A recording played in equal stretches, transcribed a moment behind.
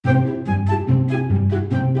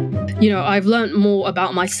I've learned more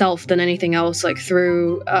about myself than anything else, like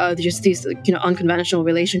through just these, unconventional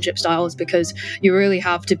relationship styles, because you really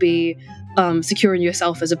have to be secure in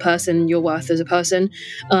yourself as a person, your worth as a person,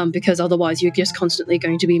 because otherwise you're just constantly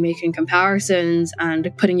going to be making comparisons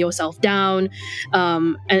and putting yourself down,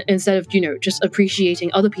 and instead of, just appreciating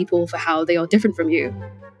other people for how they are different from you.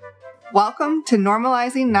 Welcome to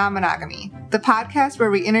Normalizing Non-Monogamy, the podcast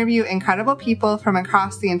where we interview incredible people from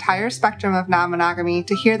across the entire spectrum of non-monogamy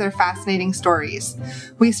to hear their fascinating stories.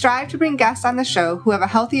 We strive to bring guests on the show who have a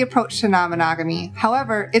healthy approach to non-monogamy.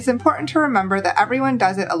 However, it's important to remember that everyone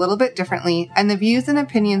does it a little bit differently, and the views and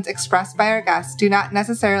opinions expressed by our guests do not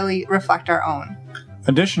necessarily reflect our own.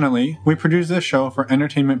 Additionally, we produce this show for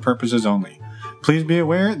entertainment purposes only. Please be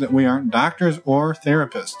aware that we aren't doctors or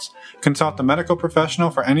therapists. Consult the medical professional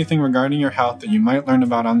for anything regarding your health that you might learn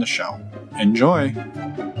about on the show. Enjoy!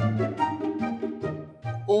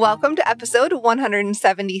 Welcome to episode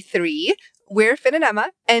 173. We're Finn and Emma,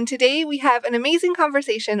 and today we have an amazing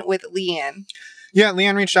conversation with Leanne. Yeah,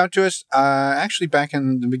 Leanne reached out to us actually back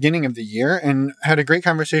in the beginning of the year and had a great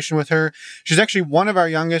conversation with her. She's actually one of our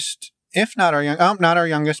youngest, if not our not our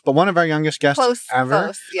youngest, but one of our youngest guests ever.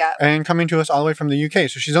 Close, yeah. And coming to us all the way from the UK.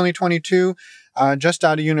 So she's only 22, just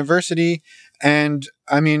out of university. And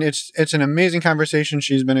I mean, it's an amazing conversation.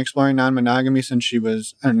 She's been exploring non-monogamy since she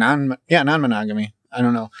was, non-monogamy. I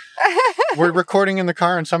don't know. We're recording in the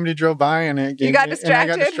car and somebody drove by and I got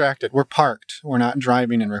distracted. We're parked. We're not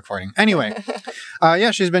driving and recording. Anyway,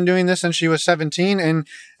 she's been doing this since she was 17 and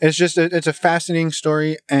it's a fascinating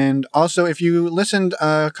story. And also if you listened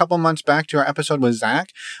a couple months back to our episode with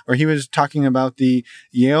Zach, where he was talking about the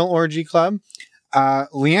Yale Orgy Club,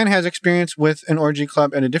 Leanne has experience with an orgy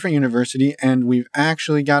club at a different university. And we've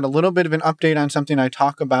actually got a little bit of an update on something I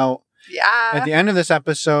talk about at the end of this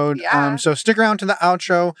episode. Yeah. So stick around to the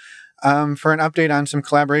outro for an update on some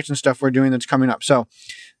collaboration stuff we're doing that's coming up. So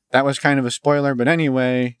that was kind of a spoiler. But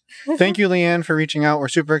anyway, thank you, Leanne, for reaching out. We're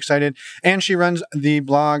super excited. And she runs the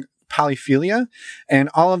blog Polyphilia. And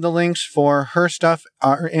all of the links for her stuff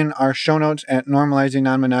are in our show notes at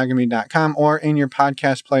normalizingnonmonogamy.com or in your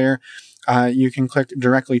podcast player. You can click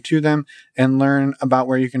directly to them and learn about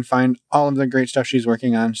where you can find all of the great stuff she's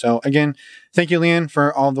working on. So again, thank you, Leanne,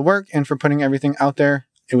 for all the work and for putting everything out there.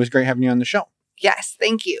 It was great having you on the show. Yes,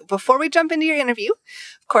 thank you. Before we jump into your interview,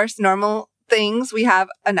 of course, normal things, we have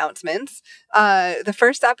announcements. The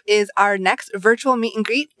first up is our next virtual meet and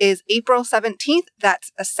greet is April 17th.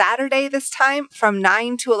 That's a Saturday this time from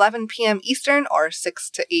 9 to 11 p.m. Eastern or 6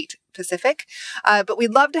 to 8 Pacific. But we'd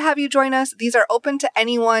love to have you join us. These are open to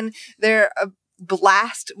anyone. They're a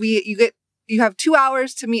blast. You have 2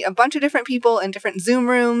 hours to meet a bunch of different people in different Zoom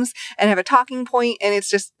rooms and have a talking point, and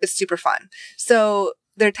it's super fun. So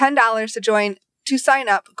they're $10 to join. To sign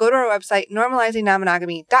up, go to our website,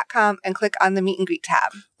 normalizingnonmonogamy.com, and click on the meet and greet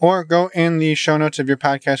tab. Or go in the show notes of your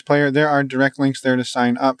podcast player. There are direct links there to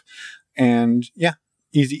sign up. And yeah,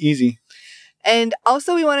 easy. And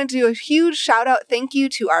also, we want to do a huge shout out thank you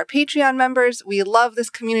to our Patreon members. We love this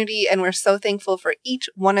community and we're so thankful for each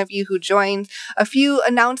one of you who joined. A few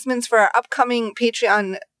announcements for our upcoming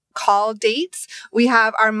Patreon call dates. We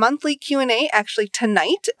have our monthly Q&A actually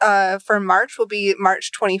tonight for March will be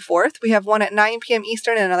March 24th. We have one at 9 p.m.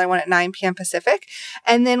 Eastern and another one at 9 p.m. Pacific.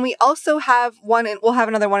 And then we also have we'll have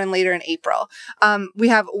another one later in April. We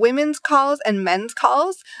have women's calls and men's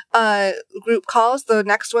calls, group calls. The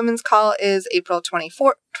next women's call is April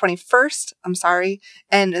 21st,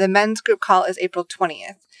 and the men's group call is April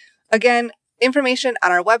 20th. Again, information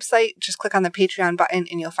on our website. Just click on the Patreon button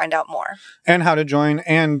and you'll find out more. And how to join.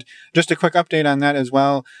 And just a quick update on that as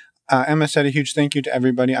well. Emma said a huge thank you to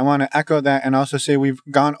everybody. I want to echo that and also say we've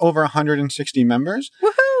gone over 160 members.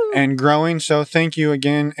 Woohoo! And growing. So thank you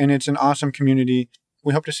again. And it's an awesome community.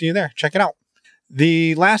 We hope to see you there. Check it out.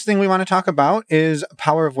 The last thing we want to talk about is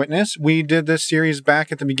Power of Witness. We did this series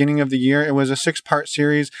back at the beginning of the year. It was a 6-part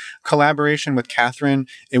series, collaboration with Catherine.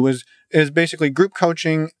 It was basically group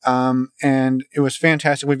coaching, and it was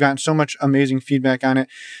fantastic. We've gotten so much amazing feedback on it.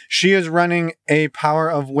 She is running a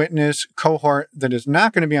Power of Witness cohort that is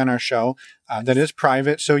not going to be on our show, that is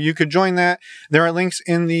private. So you could join that. There are links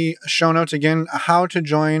in the show notes, again, how to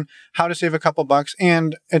join, how to save a couple bucks,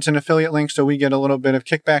 and it's an affiliate link, so we get a little bit of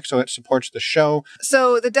kickback, so it supports the show.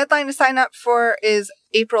 So the deadline to sign up for is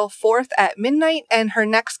April 4th at midnight, and her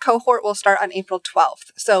next cohort will start on April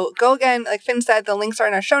 12th. So go again, like Finn said, the links are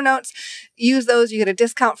in our show notes. Use those. You get a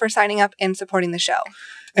discount for signing up and supporting the show.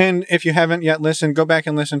 And if you haven't yet listened, go back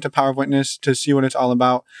and listen to Power of Witness to see what it's all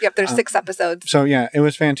about. Yep, there's 6 episodes. So yeah, it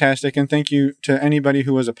was fantastic. And thank you to anybody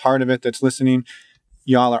who was a part of it that's listening.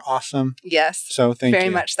 Y'all are awesome. Yes. So thank you.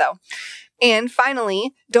 Very much so. And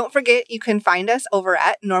finally, don't forget you can find us over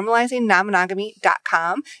at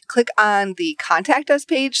normalizingnonmonogamy.com. Click on the Contact Us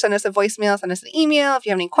page, send us a voicemail, send us an email. If you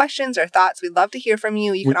have any questions or thoughts, we'd love to hear from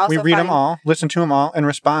you. You can also read them all, listen to them all, and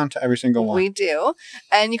respond to every single one. We do.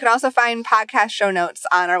 And you can also find podcast show notes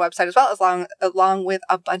on our website as well, along with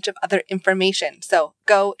a bunch of other information. So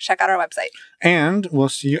go check out our website. And we'll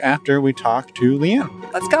see you after we talk to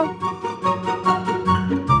Leanne. Let's go.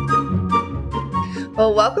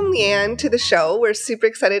 Well, welcome, Leanne, to the show. We're super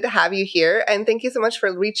excited to have you here. And thank you so much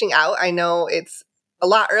for reaching out. I know it's a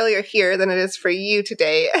lot earlier here than it is for you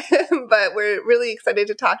today, but we're really excited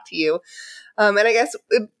to talk to you. And I guess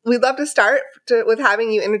we'd love to start with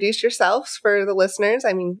having you introduce yourselves for the listeners.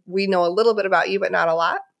 I mean, we know a little bit about you, but not a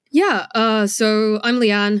lot. Yeah, so I'm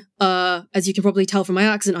Leanne. As you can probably tell from my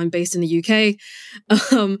accent, I'm based in the UK.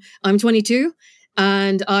 I'm 22,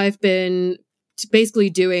 and I've been basically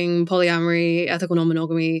doing polyamory, ethical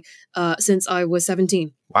non-monogamy, since I was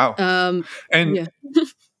 17. Wow. And yeah.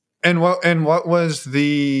 and what was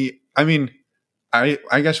the? I mean, I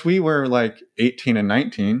guess we were like 18 and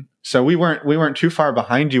 19, so we weren't too far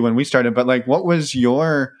behind you when we started. But like, what was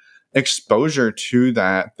your exposure to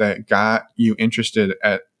that got you interested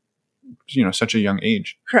at such a young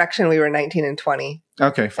age? Correction, we were 19 and 20.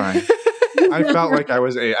 Okay, fine. I felt like I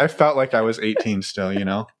was 18 still, I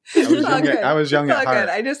was young at heart. Good.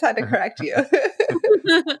 I just had to correct you.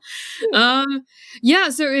 Yeah,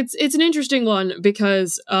 so it's an interesting one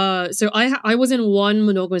because so I was in one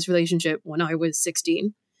monogamous relationship when I was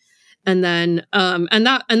 16. And then and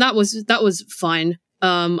that was fine.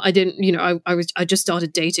 I didn't, I just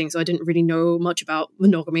started dating, so I didn't really know much about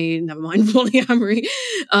monogamy, never mind polyamory.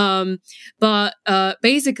 But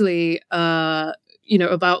basically,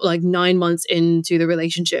 about like 9 months into the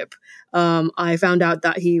relationship, I found out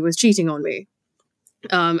that he was cheating on me.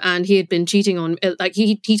 And he had been cheating on, like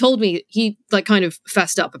he told me, he like kind of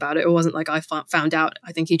fessed up about it. It wasn't like I found out.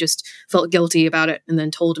 I think he just felt guilty about it and then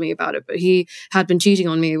told me about it. But he had been cheating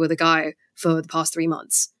on me with a guy for the past 3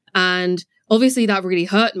 months. And obviously that really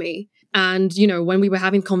hurt me. And, when we were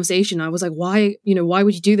having conversation, I was like, why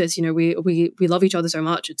would you do this? We love each other so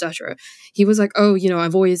much, etc. He was like, oh,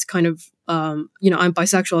 I've always kind of, I'm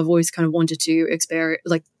bisexual. I've always kind of wanted to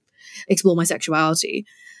explore my sexuality,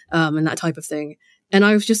 and that type of thing. And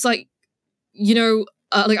I was just like,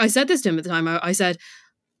 I said this to him at the time. I said,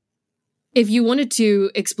 if you wanted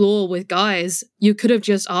to explore with guys, you could have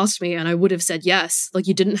just asked me and I would have said yes. Like,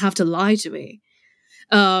 you didn't have to lie to me.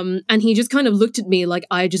 And he just kind of looked at me like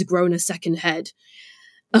I had just grown a second head.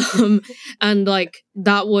 And like,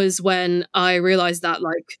 that was when I realized that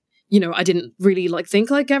I didn't really think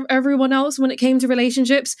like everyone else when it came to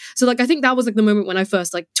relationships. So I think that was the moment when I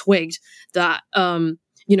first twigged that,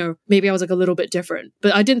 maybe I was a little bit different,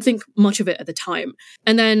 but I didn't think much of it at the time.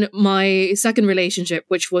 And then my second relationship,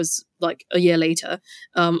 which was a year later,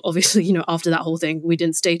 obviously, after that whole thing, we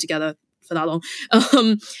didn't stay together for that long.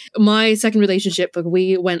 My second relationship,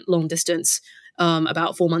 we went long distance,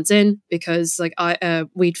 about 4 months in, because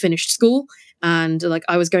we'd finished school and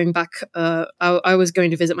I was going back, I was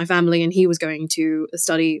going to visit my family and he was going to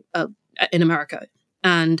study in America.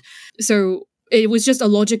 And so it was just a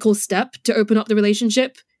logical step to open up the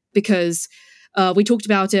relationship because we talked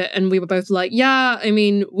about it and we were both like, yeah, I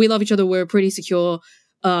mean, we love each other. We're pretty secure.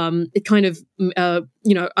 It kind of,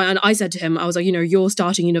 and I said to him, I was like, you're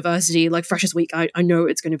starting university, Freshers Week. I know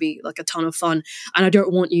it's going to be a ton of fun. And I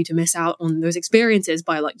don't want you to miss out on those experiences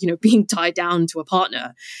by being tied down to a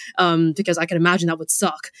partner, because I can imagine that would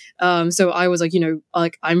suck. So I was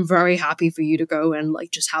like, I'm very happy for you to go and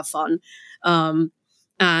just have fun.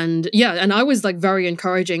 And yeah, and I was very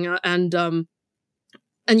encouraging and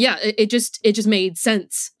yeah, it just made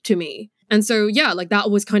sense to me. And so, yeah, that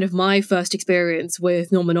was kind of my first experience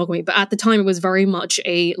with non-monogamy. But at the time, it was very much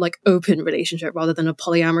a open relationship rather than a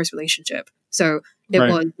polyamorous relationship. So it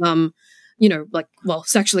was,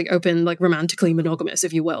 sexually open, romantically monogamous,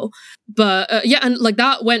 if you will. But yeah, and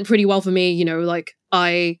that went pretty well for me.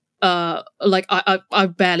 I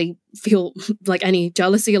barely feel any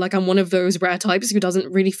jealousy. I'm one of those rare types who doesn't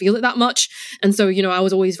really feel it that much. And so, I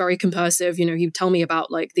was always very compersive. He would tell me about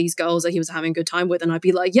these girls that he was having a good time with, and I'd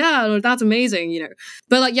be like, yeah, that's amazing,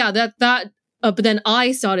 But but then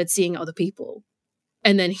I started seeing other people,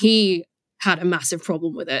 and then he had a massive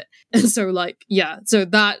problem with it. And so so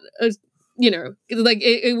that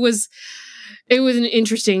it was an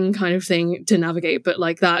interesting kind of thing to navigate, but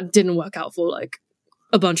that didn't work out for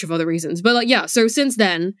a bunch of other reasons. But so since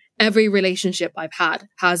then, every relationship I've had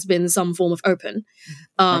has been some form of open.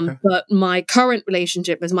 Okay. But my current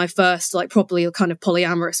relationship is my first properly kind of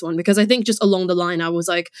polyamorous one, because I think just along the line I was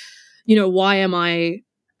why am I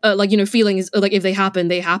like, you know, feelings, like if they happen,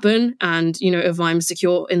 they happen. And, you know, if I'm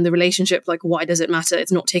secure in the relationship, like, why does it matter?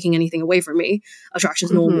 It's not taking anything away from me.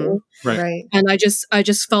 Attraction's normal. Right. And I just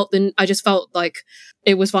felt like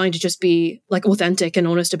it was fine to just be like authentic and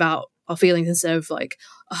honest about our feelings instead of like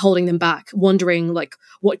holding them back, wondering like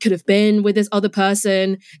what could have been with this other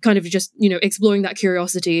person, kind of just, you know, exploring that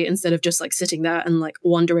curiosity instead of just like sitting there and like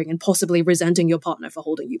wondering and possibly resenting your partner for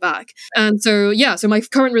holding you back. And so, yeah, so my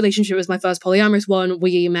current relationship was my first polyamorous one.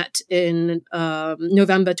 We met in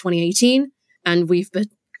November 2018, and we've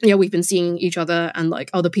been seeing each other and like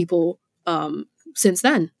other people since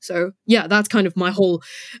then. So yeah, that's kind of my whole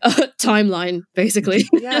timeline, basically.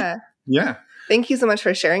 Yeah. Yeah. Thank you so much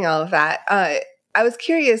for sharing all of that. I was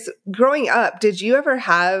curious, growing up, did you ever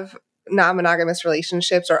have non-monogamous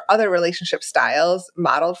relationships or other relationship styles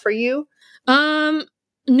modeled for you?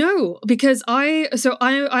 No, because I've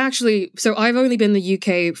only been in the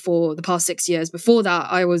UK for the past 6 years. Before that,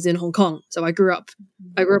 I was in Hong Kong. So I grew up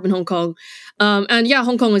in Hong Kong. And yeah,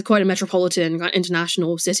 Hong Kong is quite a metropolitan,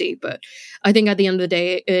 international city, but I think at the end of the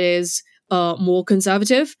day, it is more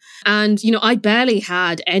conservative. And, you know, I barely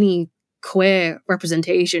had any queer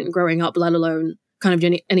representation growing up, let alone kind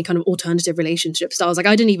of any kind of alternative relationship styles. Like,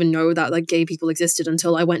 I didn't even know that like gay people existed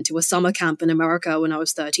until I went to a summer camp in America when I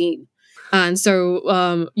was 13. And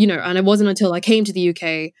so, you know, and it wasn't until I came to the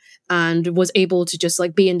UK and was able to just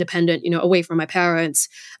like be independent, you know, away from my parents,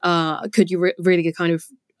 could you really kind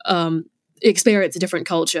of experience a different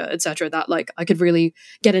culture, etc., that like I could really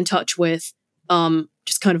get in touch with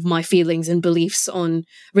just kind of my feelings and beliefs on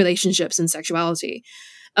relationships and sexuality.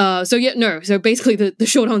 So basically the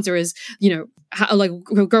short answer is, you know, like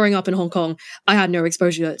growing up in Hong Kong, I had no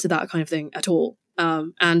exposure to that kind of thing at all.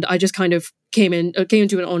 And I just kind of came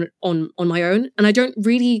into it on my own. And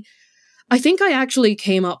I think I actually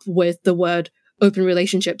came up with the word open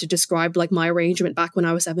relationship to describe like my arrangement back when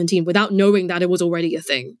I was 17 without knowing that it was already a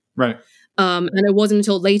thing. Right. And it wasn't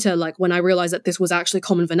until later, like when I realized that this was actually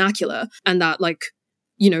common vernacular and that like,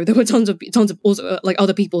 you know, there were tons of also like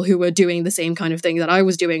other people who were doing the same kind of thing that I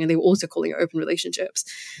was doing, and they were also calling it open relationships.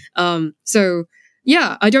 So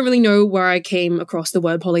yeah, I don't really know where I came across the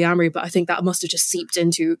word polyamory, but I think that must have just seeped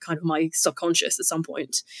into kind of my subconscious at some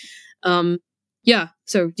point. Yeah,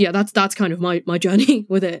 so yeah, that's kind of my journey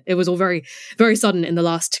with it. It was all very, very sudden in the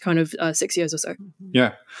last kind of 6 years or so.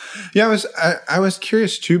 Yeah. I was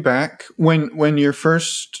curious too. Back when your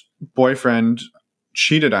first boyfriend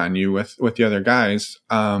cheated on you with the other guys,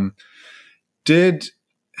 so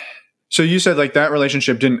you said like that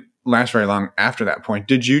relationship didn't last very long after that point.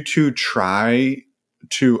 Did you two try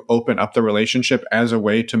to open up the relationship as a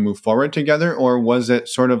way to move forward together, or was it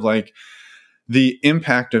sort of like the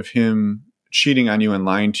impact of him cheating on you and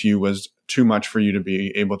lying to you was too much for you to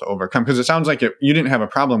be able to overcome? Because it sounds like you didn't have a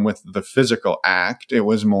problem with the physical act. It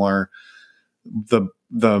was more the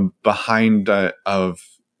behind of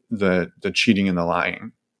the cheating and the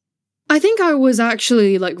lying. I think I was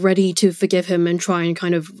actually like ready to forgive him and try and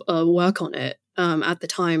kind of work on it at the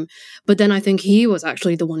time. But then I think he was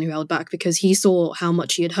actually the one who held back because he saw how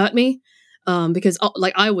much he had hurt me. Because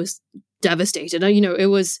like I was devastated. You know, it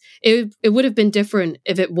would have been different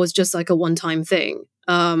if it was just like a one-time thing.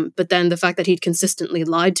 But then the fact that he'd consistently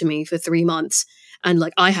lied to me for 3 months and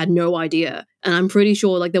like I had no idea. And I'm pretty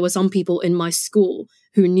sure like there were some people in my school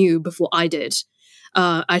who knew before I did.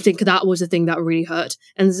 I think that was the thing that really hurt.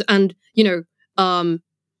 And you know,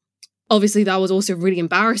 obviously that was also really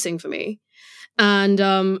embarrassing for me. And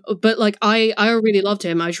but like I really loved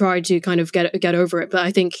him. I tried to kind of get over it, but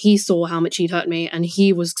I think he saw how much he'd hurt me, and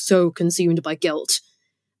he was so consumed by guilt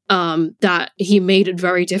that he made it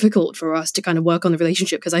very difficult for us to kind of work on the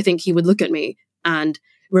relationship, because I think he would look at me and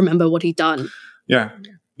remember what he'd done. Yeah.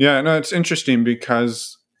 No, it's interesting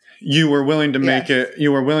because you were willing to make it.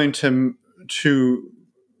 You were willing to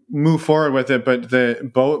move forward with it,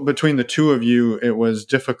 but between the two of you, it was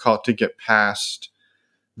difficult to get past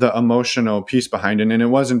the emotional piece behind it. And it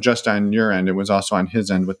wasn't just on your end, it was also on his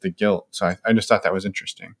end with the guilt. So I just thought that was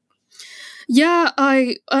interesting. Yeah,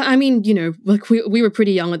 I mean, you know, like we were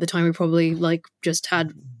pretty young at the time. We probably like just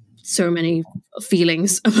had so many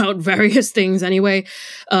feelings about various things anyway.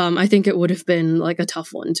 I think it would have been like a tough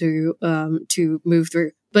one to move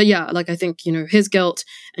through. But yeah, like I think, you know, his guilt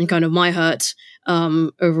and kind of my hurt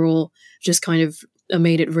overall just kind of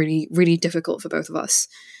made it really, really difficult for both of us.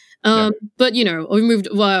 But you know, we moved.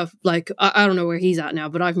 Well, like I don't know where he's at now,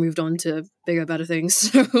 but I've moved on to bigger, better things.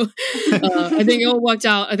 So I think it all worked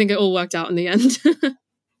out. I think it all worked out in the end.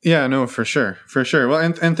 Yeah, no, for sure. Well,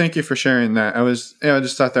 and thank you for sharing that. I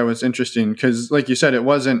just thought that was interesting because, like you said, it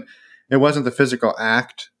wasn't the physical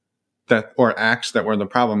act that or acts that were the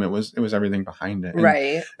problem. It was everything behind it.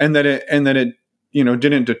 Right. And that it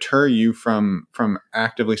didn't deter you from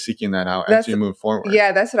actively seeking that out as you move forward.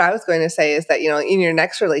 Yeah, that's what I was going to say, is that, in your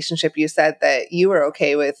next relationship, you said that you were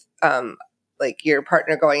okay with like your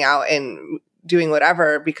partner going out and doing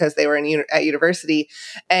whatever because they were at university,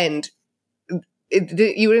 and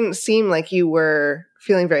you didn't seem like you were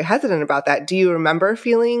feeling very hesitant about that. Do you remember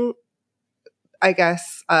feeling, I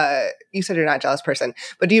guess, you said you're not a jealous person,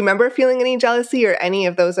 but do you remember feeling any jealousy or any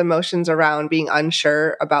of those emotions around being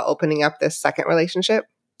unsure about opening up this second relationship?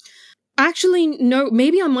 Actually, no,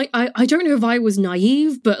 maybe I might. I don't know if I was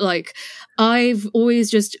naive, but like I've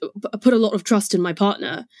always just put a lot of trust in my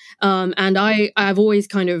partner. And I've always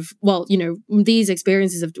kind of, these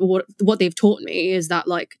experiences of what they've taught me is that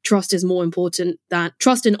like trust is more important than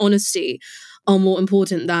trust and honesty are more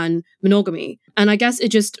important than monogamy. And I guess it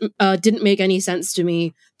just didn't make any sense to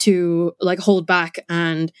me to like hold back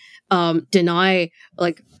and deny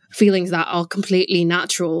like feelings that are completely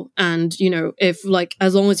natural. And, if like,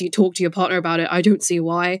 as long as you talk to your partner about it, I don't see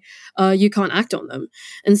why you can't act on them.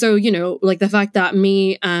 And so, like the fact that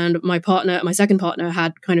me and my second partner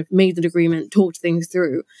had kind of made the agreement, talked things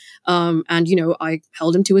through, and, I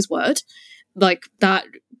held him to his word, like that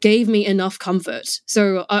gave me enough comfort.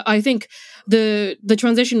 So I think the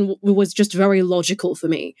transition was just very logical for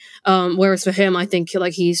me. Whereas for him, I think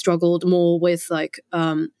like he struggled more with like,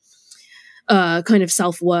 kind of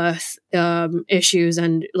self-worth issues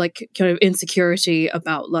and like kind of insecurity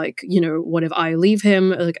about like, what if I leave him,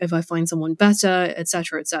 like if I find someone better,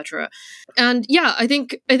 etc., etc. And yeah, I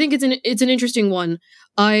think it's an interesting one.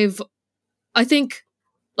 I think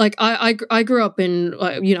like I grew up in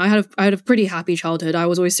I had a pretty happy childhood. I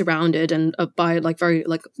was always surrounded and by like very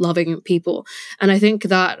like loving people, and I think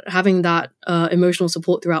that having that emotional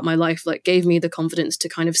support throughout my life like gave me the confidence to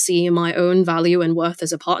kind of see my own value and worth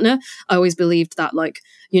as a partner. I always believed that like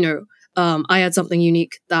I had something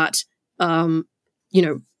unique that like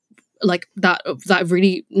that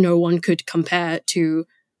really no one could compare to.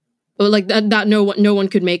 Like that no one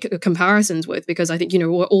could make comparisons with, because I think,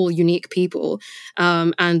 we're all unique people,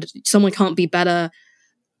 and someone can't be better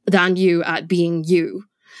than you at being you.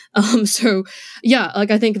 So yeah, like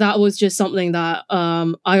I think that was just something that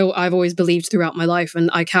I've always believed throughout my life, and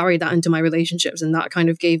I carried that into my relationships, and that kind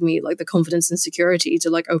of gave me like the confidence and security to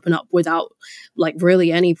like open up without like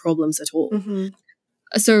really any problems at all. Mm-hmm.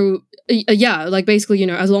 So yeah, like basically,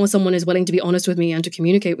 as long as someone is willing to be honest with me and to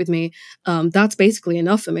communicate with me, that's basically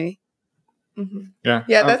enough for me. Mm-hmm. Yeah.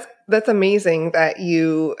 That's amazing that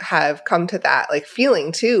you have come to that like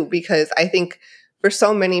feeling too, because I think for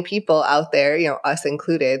so many people out there, us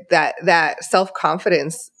included, that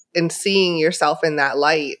self-confidence and seeing yourself in that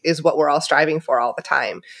light is what we're all striving for all the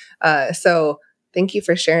time. So thank you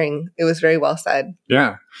for sharing. It was very well said.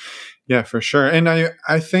 Yeah, for sure. And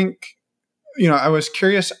I think, I was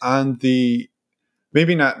curious on the,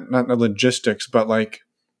 maybe not the logistics, but like,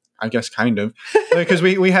 I guess kind of, because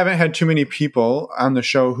we haven't had too many people on the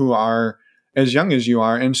show who are as young as you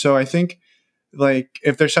are. And so I think like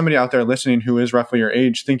if there's somebody out there listening who is roughly your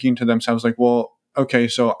age, thinking to themselves like, well, okay,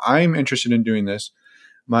 so I'm interested in doing this.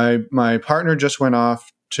 My partner just went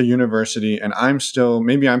off to university and I'm still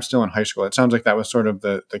in high school. It sounds like that was sort of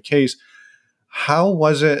the case. How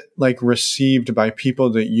was it like received by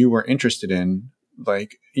people that you were interested in?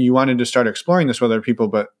 Like you wanted to start exploring this with other people,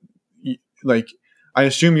 but like, I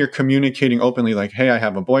assume you're communicating openly, like, hey, I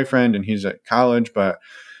have a boyfriend and he's at college, but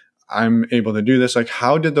I'm able to do this. Like,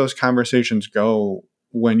 how did those conversations go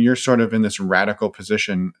when you're sort of in this radical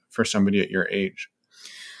position for somebody at your age?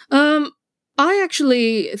 I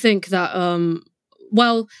actually think that,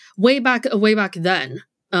 way back then,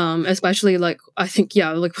 especially like, I think,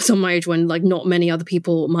 yeah, like with some my age when like not many other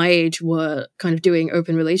people my age were kind of doing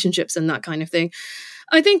open relationships and that kind of thing.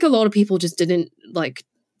 I think a lot of people just didn't like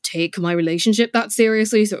take my relationship that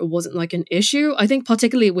seriously, so it wasn't like an issue. I think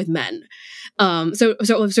particularly with men. So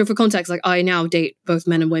for context, like I now date both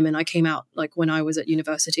men and women. I came out like when I was at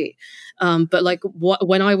university, but like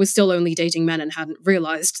when I was still only dating men and hadn't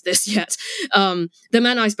realized this yet, the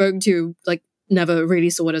men I spoke to like never really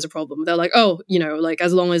saw it as a problem. They're like, oh, like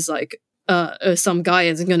as long as like some guy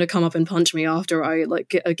isn't going to come up and punch me after I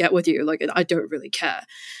like get with you, like I don't really care,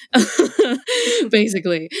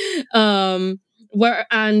 basically.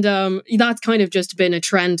 That's kind of just been a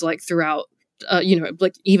trend like throughout,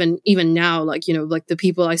 like even now, like, like the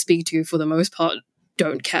people I speak to for the most part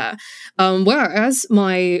don't care. Whereas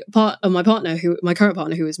my current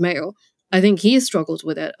partner who is male, I think he has struggled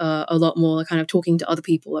with it a lot more, kind of talking to other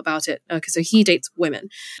people about it. Because so he dates women,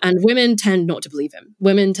 and women tend not to believe him.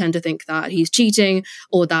 Women tend to think that he's cheating,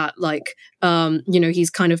 or that like, he's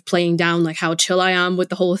kind of playing down like how chill I am with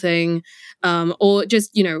the whole thing, or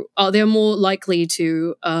just, they're more likely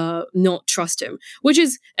to not trust him, which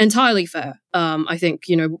is entirely fair. I think,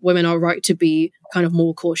 women are right to be kind of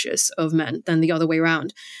more cautious of men than the other way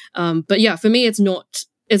around. But yeah, for me, it's not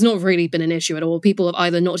really been an issue at all. People have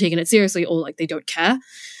either not taken it seriously or like they don't care,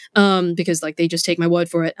 because like they just take my word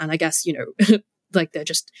for it. And I guess, like they're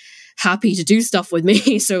just happy to do stuff with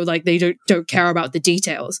me. So like they don't care about the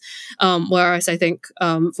details. Whereas I think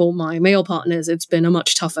for my male partners, it's been a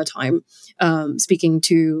much tougher time speaking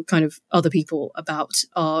to kind of other people about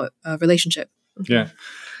our relationship. Yeah.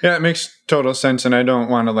 Yeah, it makes total sense. And I don't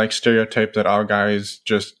want to like stereotype that all guys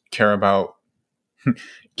just care about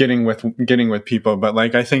getting with people, but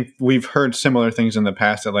like I think we've heard similar things in the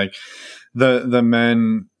past that like the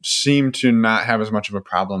men seem to not have as much of a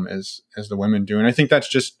problem as the women do, and I think that's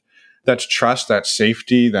trust, that's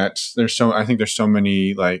safety, I think there's so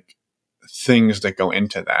many like things that go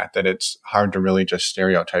into that it's hard to really just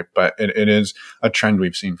stereotype, but it is a trend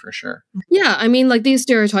we've seen for sure. Yeah, I mean, like these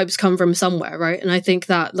stereotypes come from somewhere, right? And I think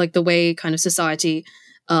that like the way kind of society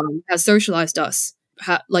has socialized us,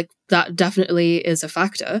 like that definitely is a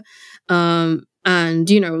factor. And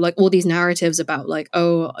like all these narratives about like,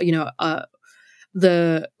 if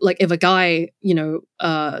a guy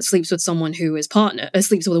sleeps with someone who is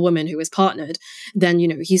sleeps with a woman who is partnered, then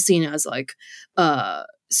he's seen as like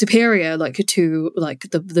superior like to like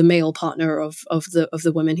the male partner of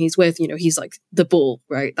the woman he's with. He's like the bull,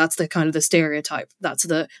 right? That's the kind of the stereotype, that's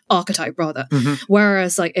the archetype rather.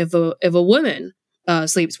 Whereas like if a woman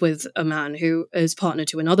sleeps with a man who is partner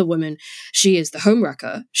to another woman, she is the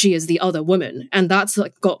homewrecker, she is the other woman, and that's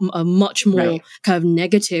like got a much more kind of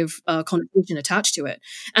negative connotation attached to it.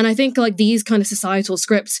 And I think like these kind of societal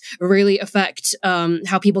scripts really affect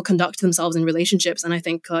how people conduct themselves in relationships. And I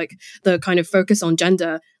think like the kind of focus on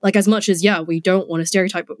gender, like as much as we don't want to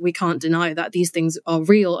stereotype, but we can't deny that these things are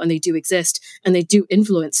real and they do exist and they do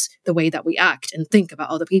influence the way that we act and think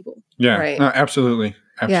about other people. Yeah, no, absolutely.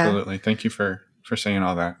 Yeah. Thank you for saying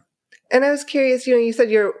all that. And I was curious, you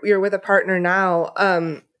said you're with a partner now.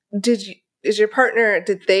 Did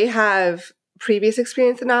they have previous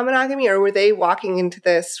experience in non-monogamy, or were they walking into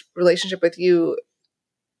this relationship with you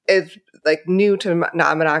as like new to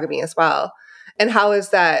non-monogamy as well? And how has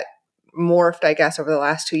that morphed, I guess, over the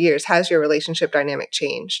last 2 years? Has your relationship dynamic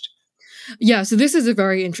changed? Yeah, so this is a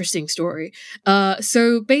very interesting story.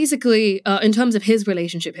 So basically, in terms of his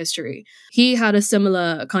relationship history, he had a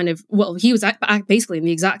similar kind of, he was basically in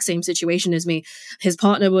the exact same situation as me. His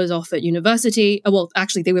partner was off at university. Well,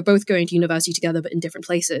 actually, they were both going to university together, but in different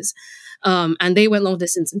places. And they went long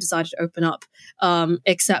distance and decided to open up,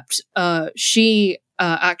 except she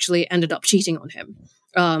actually ended up cheating on him.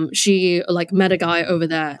 She like met a guy over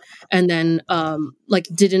there and then like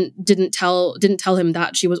didn't tell him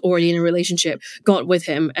that she was already in a relationship, got with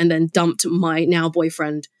him, and then dumped my now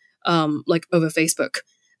boyfriend like over Facebook.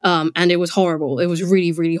 And it was horrible. It was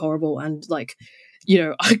really, really horrible. And like, he's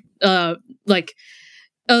like,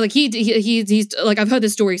 I've heard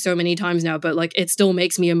this story so many times now, but like it still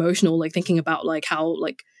makes me emotional, like thinking about like how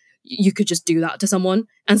like you could just do that to someone.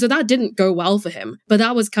 And so that didn't go well for him, but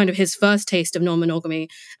that was kind of his first taste of non-monogamy.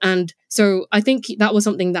 And so I think that was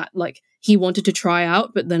something that like he wanted to try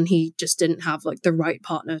out, but then he just didn't have like the right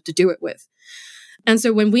partner to do it with. And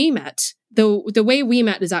so when we met, the way we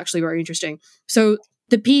met is actually very interesting. So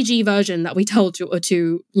the PG version that we tell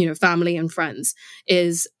to family and friends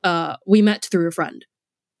is we met through a friend,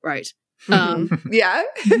 right? Yeah.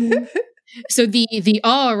 So the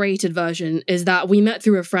R-rated version is that we met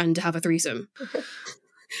through a friend to have a threesome.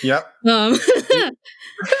 Yep.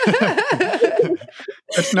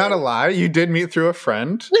 It's not a lie. You did meet through a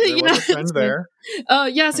friend. There was a friend there.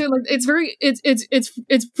 Yeah. So like it's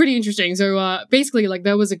pretty interesting. So basically, like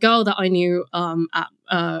there was a girl that I knew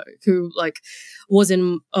who like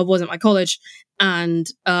wasn't my college, and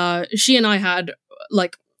she and I had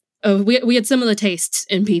like. We had similar tastes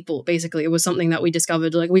in people, basically. It was something that we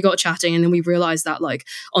discovered. Like, we got chatting, and then we realized that, like,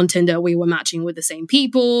 on Tinder, we were matching with the same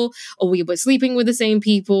people, or we were sleeping with the same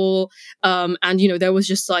people. And, there was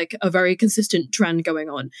just, like, a very consistent trend going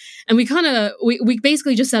on. And we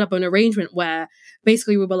basically just set up an arrangement where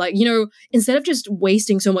basically we were like, instead of just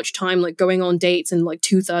wasting so much time, like, going on dates and, like,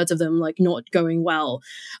 2/3 of them, like, not going well,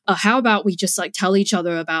 how about we just, like, tell each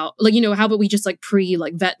other about, like, how about we just, like,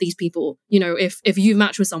 vet these people? If you've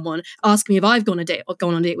matched with someone, ask me if I've gone on a date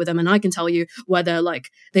with them, and I can tell you whether like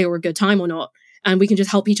they were a good time or not. and we can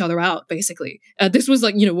just help each other out, basically. This was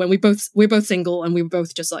like, when we're both single, and we were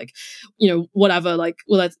both just like, whatever, like,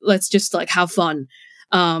 well, let's just like have fun.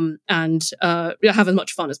 And have as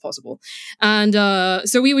much fun as possible. And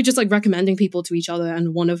so we were just like recommending people to each other.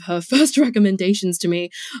 And one of her first recommendations to me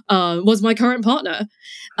was my current partner,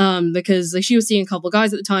 because like, she was seeing a couple of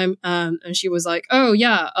guys at the time, and she was like, "Oh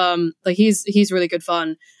yeah, like he's really good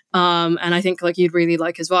fun, and I think like you'd really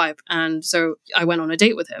like his vibe." And so I went on a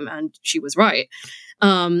date with him, and she was right.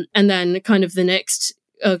 And then kind of the next,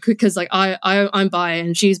 because like I'm bi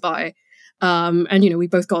and she's bi. And we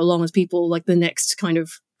both got along as people. Like the next kind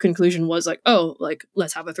of conclusion was like, oh, like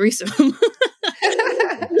let's have a threesome.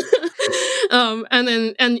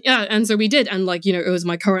 And so we did, and like it was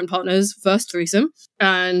my current partner's first threesome,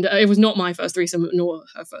 and it was not my first threesome nor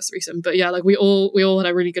her first threesome, but yeah, like we all had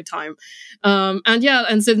a really good time.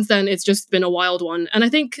 And since then it's just been a wild one, and I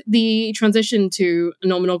think the transition to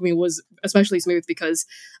non-monogamy was especially smooth because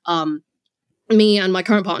me and my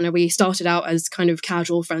current partner, we started out as kind of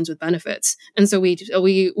casual friends with benefits, and so we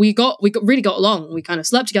really got along. We kind of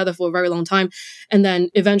slept together for a very long time, and then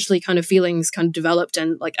eventually kind of feelings kind of developed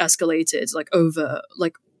and like escalated like over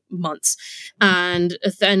like months. And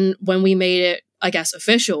then when we made it, I guess,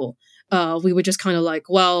 official, we were just kind of like,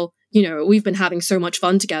 well, we've been having so much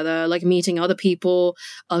fun together, like meeting other people,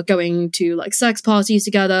 going to like sex parties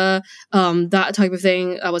together, that type of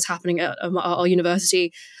thing that was happening at our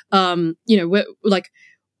university. We're like,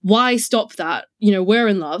 why stop that? We're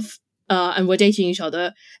in love, and we're dating each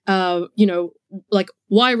other. Like,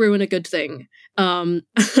 why ruin a good thing? So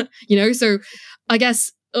I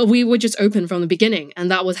guess we were just open from the beginning, and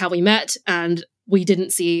that was how we met, and we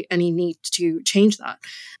didn't see any need to change that.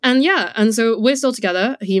 And so we're still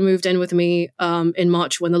together. He moved in with me in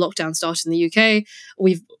March when the lockdown started in the UK.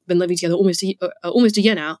 We've been living together almost a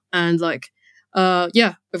year now, and like,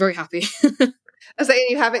 we're very happy. I was saying,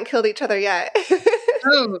 you haven't killed each other yet.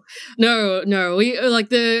 No.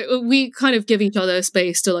 We kind of give each other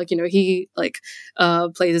space to like, he like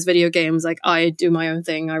plays his video games, like I do my own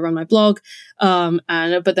thing. I run my blog,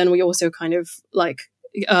 but then we also kind of like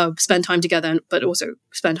spend time together, but also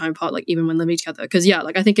spend time apart, like even when living together. Because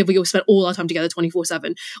like I think if we all spent all our time together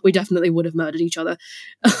 24/7, we definitely would have murdered each other.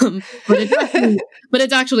 But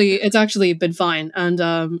it's actually been fine.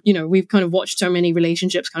 And we've kind of watched so many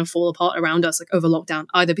relationships kind of fall apart around us, like over lockdown,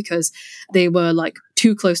 either because they were like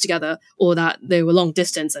too close together or that they were long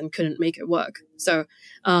distance and couldn't make it work. So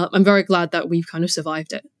I'm very glad that we've kind of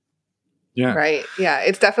survived it. Yeah. Right. Yeah.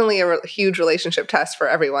 It's definitely a huge relationship test for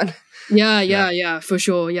everyone. Yeah, for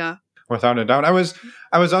sure. Yeah. Without a doubt. I was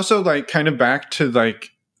also like kind of back to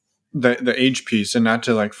like the age piece, and not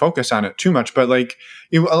to like focus on it too much, but like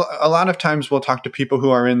a lot of times we'll talk to people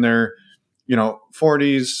who are in their,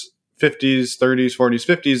 40s, 50s, 30s, 40s,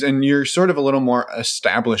 50s, and you're sort of a little more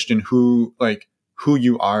established in who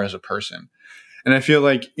you are as a person. And I feel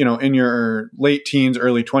like, in your late teens,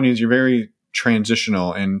 early 20s, you're very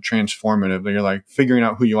transitional and transformative. You're like figuring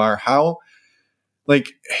out who you are. How, like,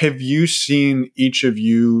 have you seen each of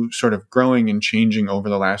you sort of growing and changing over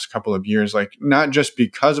the last couple of years? Like, not just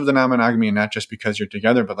because of the non-monogamy and not just because you're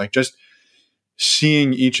together, but like just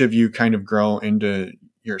seeing each of you kind of grow into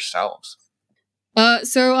yourselves.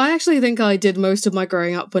 So I actually think I did most of my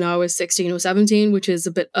growing up when I was 16 or 17, which is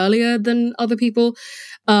a bit earlier than other people.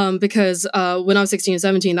 Because when I was 16 or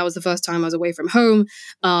 17, that was the first time I was away from home.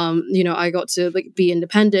 I got to like be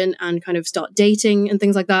independent and kind of start dating and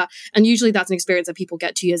things like that. And usually that's an experience that people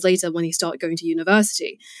get 2 years later when they start going to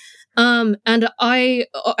university. And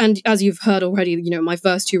as you've heard already, my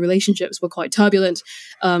first two relationships were quite turbulent.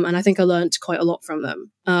 And I think I learned quite a lot from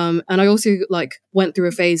them. And I also like went through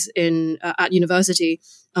a phase at university,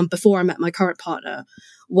 before I met my current partner,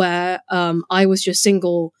 where, I was just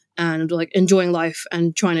single and like enjoying life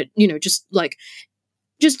and trying to,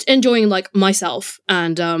 just enjoying like myself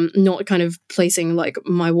and not kind of placing like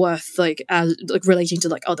my worth like as like relating to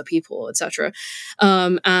like other people, etc.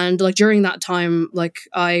 And like during that time, like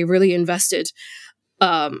I really invested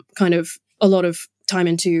kind of a lot of time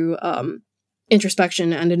into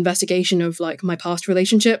introspection and investigation of like my past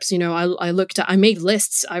relationships. I made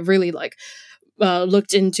lists. I really like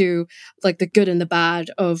looked into like the good and the bad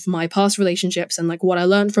of my past relationships and like what I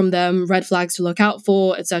learned from them, red flags to look out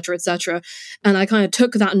for, etc., etc. And I kind of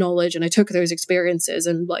took that knowledge and I took those experiences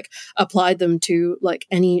and like applied them to like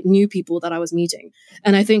any new people that I was meeting.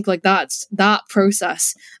 And I think like that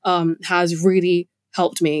process has really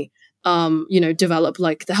helped me develop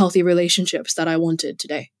like the healthy relationships that I wanted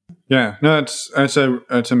today. Yeah, no, that's an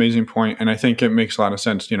amazing point, and I think it makes a lot of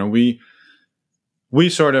sense. we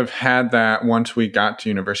sort of had that once we got to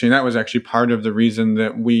university. And that was actually part of the reason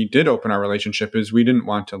that we did open our relationship, is we didn't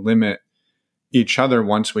want to limit each other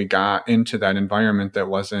once we got into that environment that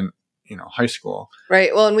wasn't, high school.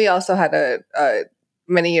 Right. Well, and we also had a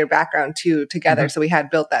many-year background too together. So we had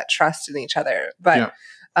built that trust in each other. But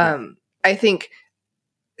I think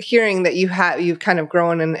hearing that you've kind of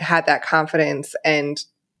grown and had that confidence and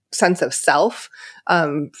sense of self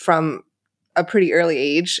from a pretty early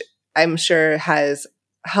age, I'm sure has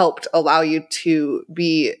helped allow you to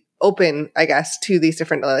be open, I guess, to these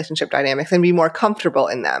different relationship dynamics and be more comfortable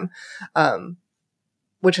in them,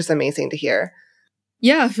 which is amazing to hear.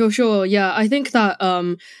 Yeah, for sure. Yeah, I think that,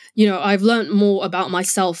 I've learned more about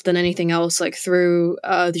myself than anything else, like through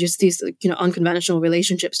just these, unconventional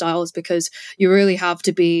relationship styles, because you really have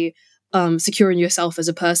to be secure in yourself as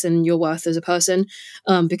a person, your worth as a person,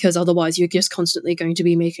 because otherwise you're just constantly going to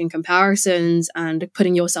be making comparisons and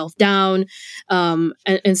putting yourself down, and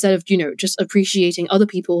instead of, just appreciating other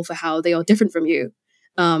people for how they are different from you,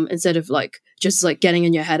 instead of just getting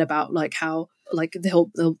in your head about how they'll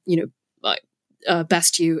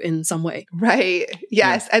best you in some way. Right.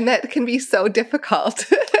 Yes. Yeah. And that can be so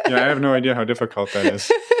difficult. Yeah, I have no idea how difficult that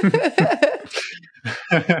is.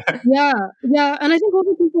 Yeah. And I think a lot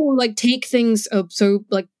of people take things so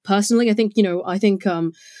personally. I think,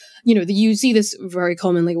 you see this very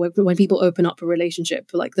commonly when people open up a relationship.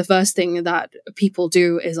 The first thing that people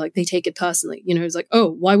do is they take it personally. It's oh,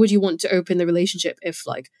 why would you want to open the relationship if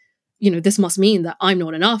this must mean that I'm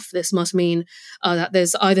not enough. This must mean that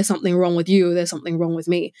there's either something wrong with you or there's something wrong with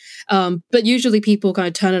me. But usually people kind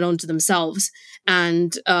of turn it on to themselves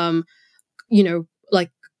and,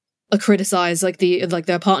 criticize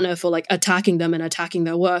their partner for attacking them and attacking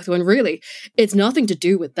their worth, when really it's nothing to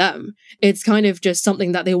do with them. It's kind of just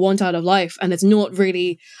something that they want out of life, and it's not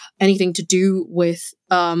really anything to do with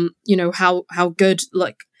how good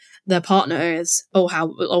their partner is, or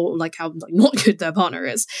how not good their partner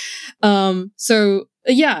is. So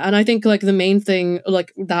yeah, and I think the main thing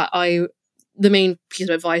the main piece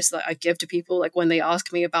of advice that I give to people when they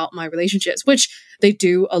ask me about my relationships, which they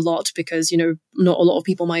do a lot because not a lot of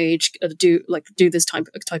people my age do this type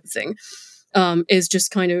of thing, is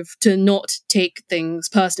just kind of to not take things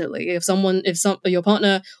personally. If your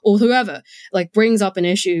partner or whoever brings up an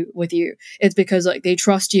issue with you, it's because they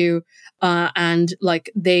trust you, and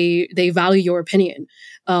they value your opinion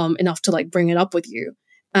enough to bring it up with you.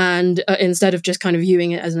 And instead of just kind of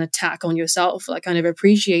viewing it as an attack on yourself, kind of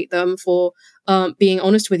appreciate them for being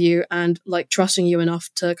honest with you and trusting you enough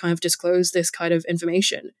to kind of disclose this kind of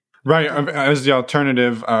information. Right, as the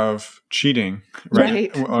alternative of cheating, right?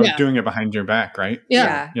 Or doing it behind your back, right?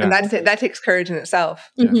 Yeah. And that takes courage in itself.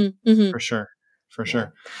 Yeah. Mm-hmm. For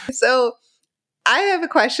sure. So I have a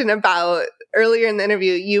question about, earlier in the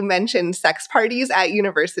interview, you mentioned sex parties at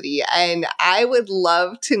university, and I would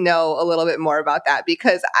love to know a little bit more about that,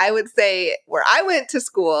 because I would say where I went to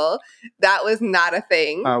school, that was not a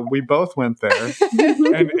thing. We both went there,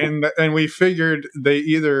 and we figured they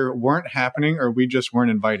either weren't happening or we just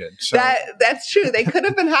weren't invited. So that's true. They could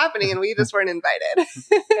have been happening, and we just weren't invited.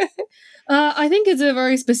 I think it's a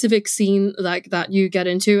very specific scene that you get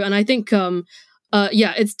into, and I think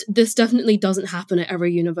this definitely doesn't happen at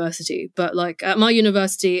every university, but at my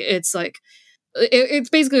university, it's it's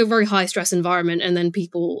basically a very high stress environment, and then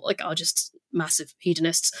people are just massive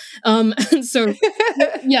hedonists. And so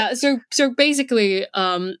so basically,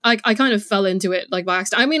 I kind of fell into it by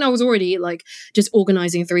accident. I mean, I was already just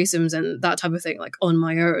organizing threesomes and that type of thing on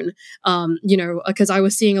my own, because I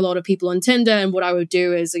was seeing a lot of people on Tinder, and what I would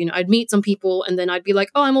do is I'd meet some people, and then I'd be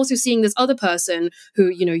like, oh, I'm also seeing this other person who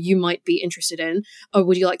you might be interested in. Oh,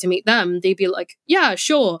 would you like to meet them? They'd be like, yeah,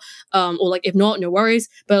 sure. Or if not, no worries.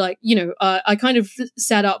 But I kind of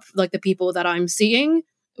set up the people that I'm seeing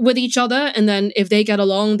with each other, and then if they get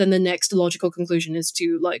along, then the next logical conclusion is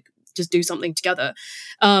to just do something together.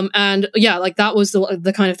 And yeah, that was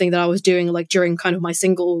the kind of thing that I was doing during kind of my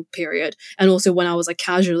single period, and also when I was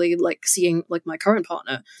casually seeing my current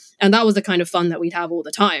partner, and that was the kind of fun that we'd have all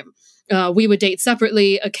the time. We would date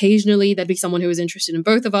separately. Occasionally there'd be someone who was interested in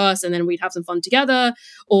both of us, and then we'd have some fun together,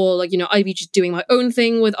 or I'd be just doing my own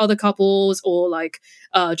thing with other couples, or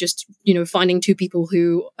just finding two people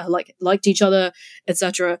who liked each other,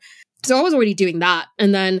 etc. So I was already doing that,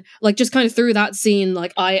 and then just kind of through that scene,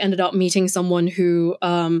 I ended up meeting someone who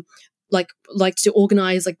liked to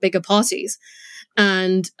organize bigger parties.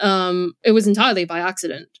 And it was entirely by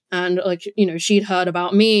accident. And she'd heard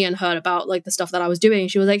about me and heard about the stuff that I was doing.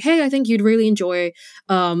 She was like, hey, I think you'd really enjoy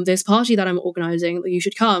this party that I'm organizing. You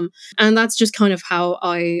should come. And that's just kind of how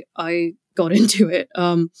I got into it.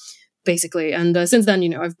 basically. And since then,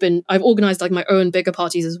 I've organized like my own bigger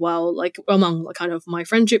parties as well, like among like kind of my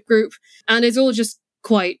friendship group, and it's all just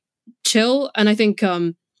quite chill. And I think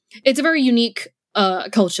it's a very unique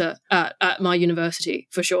culture at my university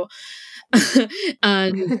for sure.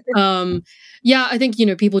 And I think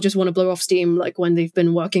people just want to blow off steam like when they've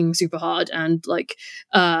been working super hard, and like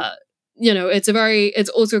it's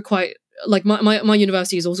also quite like my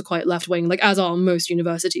university is also quite left wing, like as are most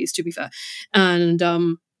universities, to be fair. And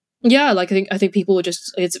like I think people are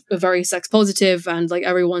just, it's very sex positive, and like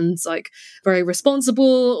everyone's like very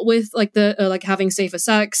responsible with like the like having safer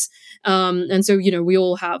sex, and so we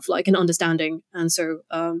all have like an understanding, and so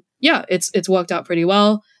it's worked out pretty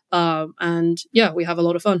well. And we have a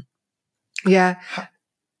lot of fun. Yeah.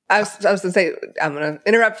 I was going to say, I'm going to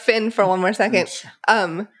interrupt Finn for one more second.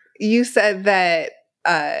 You said that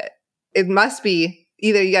it must be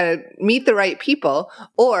either you got to meet the right people,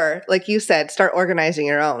 or like you said, start organizing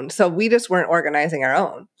your own. So we just weren't organizing our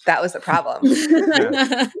own. That was the problem.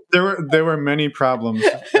 Yeah. There were many problems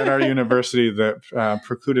at our university that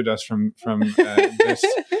precluded us from this.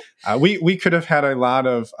 We could have had a lot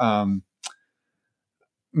of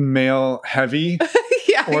male heavy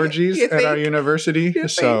orgies at our university.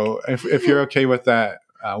 So if you're okay with that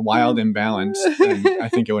wild imbalance, then I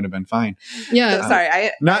think it would have been fine. Yeah. So,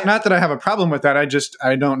 sorry. Not that I have a problem with that.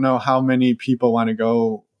 I don't know how many people want to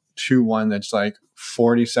go to one that's like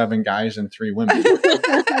 47 guys and 3 women.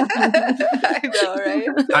 I know, right?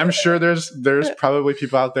 I'm sure there's probably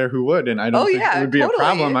people out there who would, and I don't think it would be a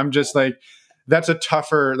problem. I'm just like, that's a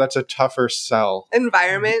tougher sell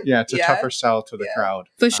environment. Yeah, it's a tougher sell to the crowd.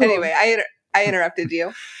 For sure. Anyway, I interrupted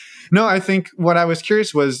you. No, I think what I was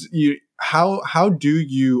curious was how do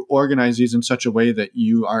you organize these in such a way that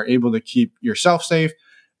you are able to keep yourself safe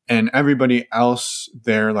and everybody else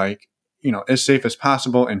there like, as safe as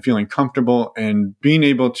possible, and feeling comfortable and being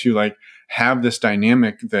able to like have this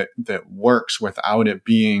dynamic that works without it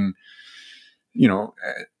being,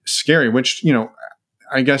 scary, which,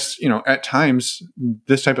 I guess, at times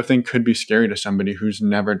this type of thing could be scary to somebody who's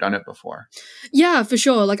never done it before. Yeah, for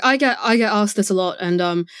sure. Like I get asked this a lot.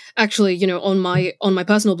 And actually, on my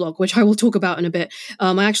personal blog, which I will talk about in a bit,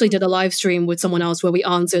 I actually did a live stream with someone else where we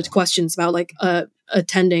answered questions about like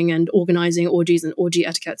attending and organizing orgies and orgy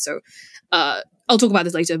etiquette. So I'll talk about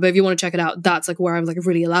this later, but if you want to check it out, that's like where I'm like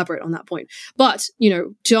really elaborate on that point. But,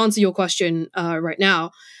 to answer your question right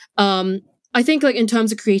now, I think like in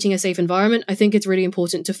terms of creating a safe environment, I think it's really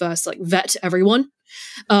important to first like vet everyone.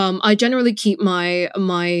 I generally keep my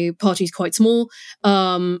parties quite small.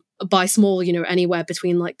 By small, anywhere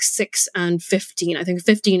between like 6 and 15. I think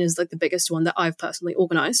 15 is like the biggest one that I've personally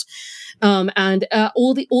organized. And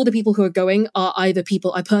all the people who are going are either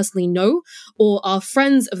people I personally know or are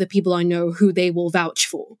friends of the people I know who they will vouch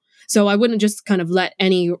for. So I wouldn't just kind of let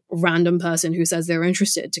any random person who says they're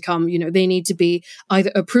interested to come. They need to be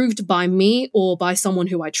either approved by me or by someone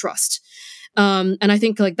who I trust. And I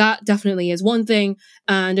think like that definitely is one thing.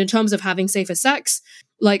 And in terms of having safer sex,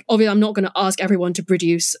 like obviously I'm not going to ask everyone to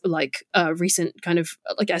produce like recent kind of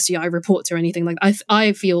like STI reports or anything. Like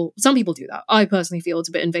I feel some people do that. I personally feel it's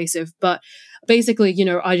a bit invasive, but basically,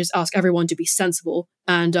 I just ask everyone to be sensible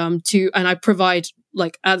and I provide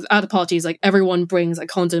like at the parties, like everyone brings like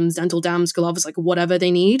condoms, dental dams, gloves, like whatever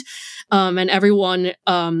they need. And everyone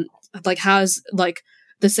like has like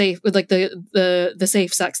the safe with like the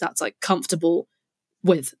safe sex that's like comfortable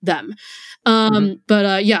with them. But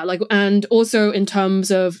like, and also in terms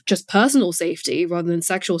of just personal safety rather than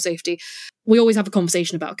sexual safety, we always have a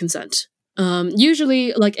conversation about consent.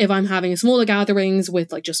 Usually like if I'm having smaller gatherings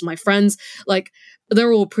with like just my friends, like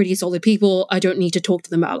they're all pretty solid people. I don't need to talk to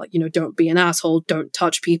them about like, don't be an asshole, don't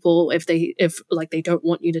touch people if they don't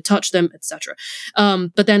want you to touch them, etc.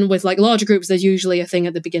 But then with like larger groups, there's usually a thing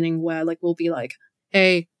at the beginning where like we'll be like,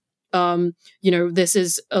 hey, this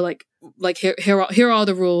is like here are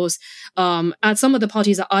the rules. At some of the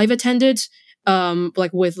parties that I've attended,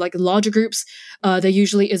 like with like larger groups, there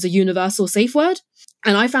usually is a universal safe word.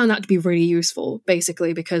 And I found that to be really useful,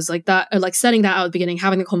 basically, because like that, like setting that out at the beginning,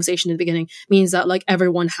 having a conversation at the beginning means that like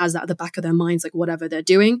everyone has that at the back of their minds, like whatever they're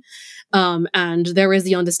doing. And there is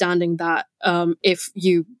the understanding that if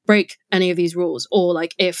you break any of these rules, or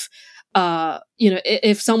like if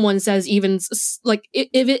someone says even like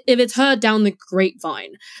if it's heard down the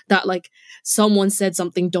grapevine that like someone said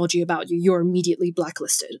something dodgy about you, you're immediately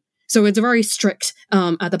blacklisted. So it's very strict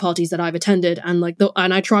at the parties that I've attended, and like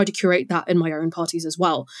and I try to curate that in my own parties as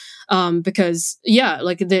well, because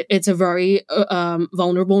like it's a very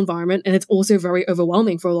vulnerable environment, and it's also very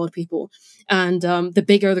overwhelming for a lot of people. And the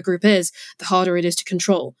bigger the group is, the harder it is to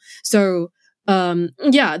control. So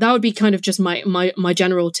yeah, that would be kind of just my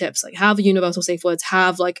general tips. Like, have universal safe words,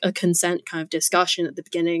 have like a consent kind of discussion at the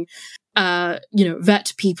beginning.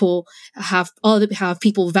 Vet people, have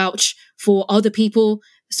people vouch for other people.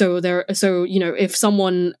 So if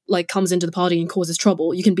someone like comes into the party and causes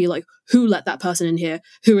trouble, you can be like, who let that person in here?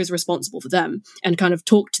 Who is responsible for them? And kind of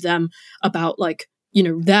talk to them about like,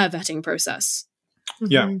 their vetting process.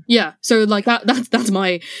 Yeah. So like that's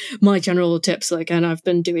my general tips. Like, and I've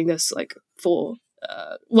been doing this like for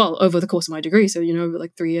over the course of my degree. So over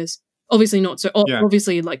like 3 years. Obviously not. So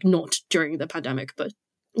obviously like not during the pandemic, but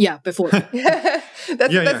yeah, before.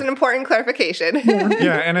 That's an important clarification.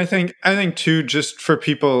 Yeah, and I think too, just for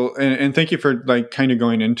people, and thank you for like kind of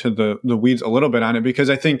going into the weeds a little bit on it, because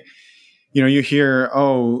I think you hear,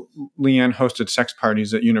 oh, Leanne hosted sex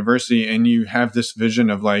parties at university, and you have this vision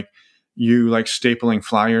of like you like stapling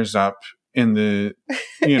flyers up in the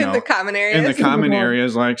in the common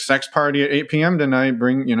areas, like sex party at 8 p.m. tonight.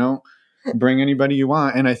 Bring anybody you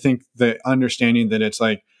want. And I think the understanding that it's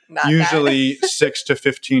like usually 6 to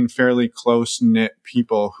 15 fairly close knit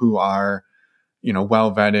people who are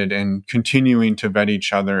well vetted and continuing to vet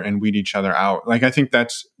each other and weed each other out. Like I think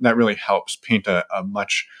that really helps paint a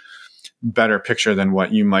much better picture than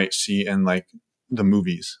what you might see in like the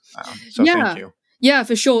movies. Thank you. Yeah,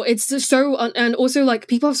 for sure. It's just so, and also like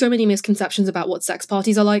people have so many misconceptions about what sex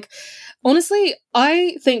parties are like. Honestly,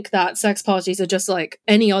 I think that sex parties are just like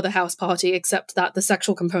any other house party, except that the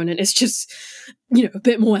sexual component is just, a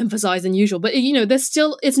bit more emphasized than usual. But, there's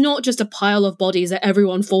still, it's not just a pile of bodies that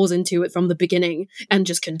everyone falls into it from the beginning and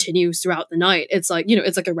just continues throughout the night. It's like,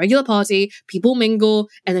 it's like a regular party, people mingle,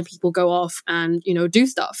 and then people go off and, do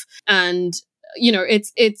stuff. And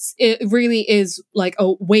it really is like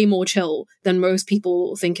a way more chill than most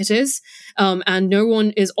people think it is. And no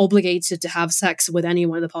one is obligated to have sex with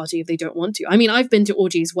anyone at the party if they don't want to. I mean, I've been to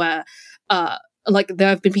orgies where, like there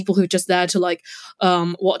have been people who are just there to like,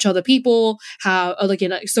 watch other people,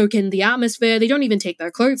 soak in the atmosphere. They don't even take their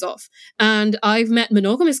clothes off. And I've met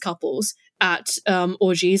monogamous couples at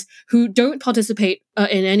orgies who don't participate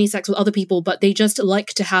in any sex with other people, but they just like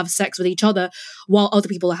to have sex with each other while other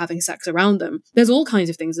people are having sex around them. There's all kinds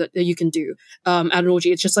of things that you can do at an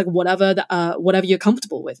orgy. It's just like whatever you're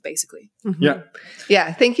comfortable with, basically. Mm-hmm.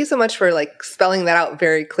 Yeah. Thank you so much for like spelling that out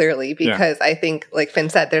very clearly, because I think, like Finn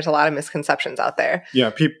said, there's a lot of misconceptions out there. Yeah,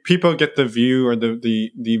 people get the view or the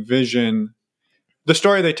vision. The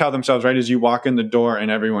story they tell themselves, right, is you walk in the door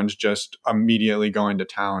and everyone's just immediately going to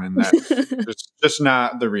town, and that's just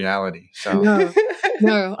not the reality. So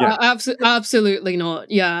no, absolutely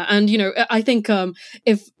not. Yeah, and I think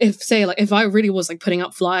if I really was like putting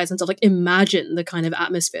up flyers and stuff, like imagine the kind of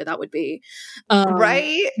atmosphere that would be.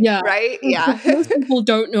 Right? Yeah. Most people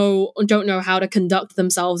don't know how to conduct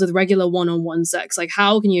themselves with regular one-on-one sex. Like,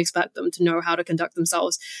 how can you expect them to know how to conduct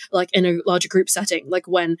themselves like in a larger group setting? Like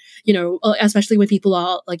when especially when people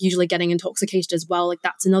are like usually getting intoxicated as well, like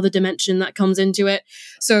that's another dimension that comes into it.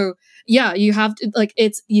 So yeah, you have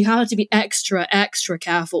to be extra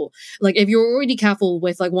careful. Like if you're already careful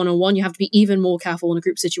with like one-on-one, you have to be even more careful in a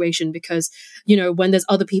group situation, because when there's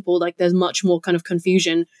other people, like there's much more kind of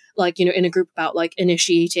confusion, like in a group about like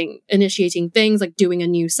initiating things, like doing a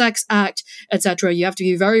new sex act, etc. You have to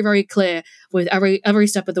be very, very clear with every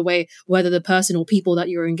step of the way whether the person or people that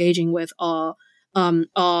you're engaging with are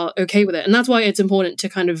okay with it. And that's why it's important to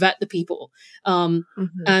kind of vet the people. And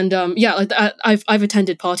like I've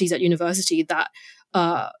attended parties at university that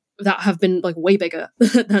have been like way bigger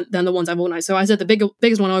than the ones I've organized. So I said the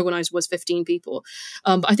biggest one I organized was 15 people.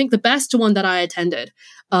 But I think the best one that I attended,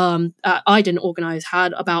 I didn't organize,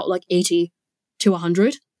 had about like 80 to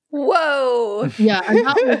 100. Whoa. Yeah,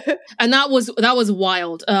 and that was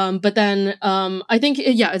wild. But then I think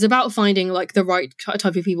it's about finding like the right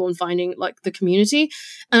type of people and finding like the community.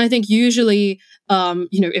 And I think usually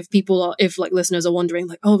if like listeners are wondering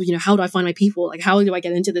like, oh, how do I find my people? Like, how do I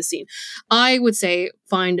get into this scene? I would say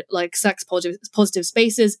find like sex positive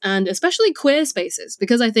spaces, and especially queer spaces,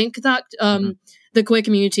 because I think that the queer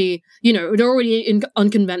community, they're already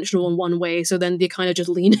unconventional in one way, so then they kind of just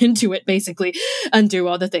lean into it basically and do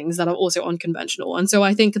other things that are also unconventional. And so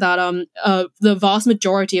I think that the vast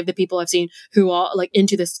majority of the people I've seen who are like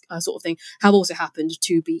into this sort of thing have also happened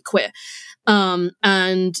to be queer.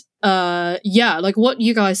 Like what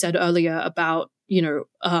you guys said earlier about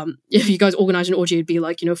if you guys organize an orgy, it'd be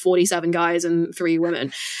like 47 guys and 3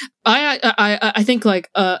 women. I think like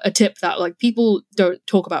a tip that like people don't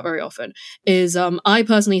talk about very often is I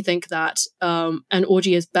personally think that an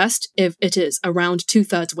orgy is best if it is around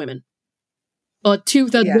 2/3 women, or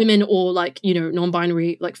 2/3 women, or like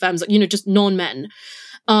non-binary like femmes, like just non-men.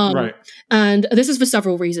 Right. And this is for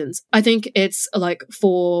several reasons. I think it's like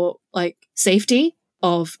for like safety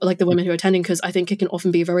of like the women who are attending, because I think it can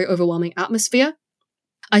often be a very overwhelming atmosphere.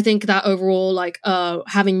 I think that overall, like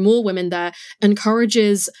having more women there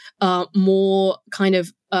encourages more kind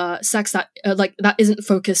of sex that like that isn't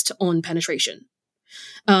focused on penetration.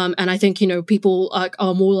 And I think, you know, people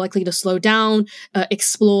are more likely to slow down,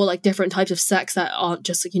 explore like different types of sex that aren't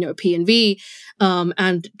just like, you know, P and V,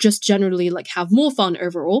 and just generally like have more fun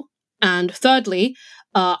overall. And thirdly,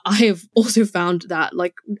 I have also found that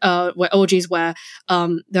like where orgies where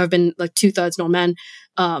there have been like 2/3 non-men,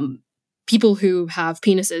 people who have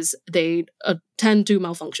penises, they tend to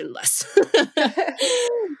malfunction less.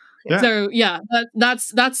 Yeah. So yeah,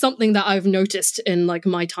 that's something that I've noticed in like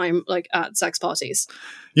my time like at sex parties.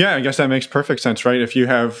 Yeah, I guess that makes perfect sense, right? If you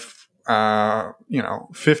have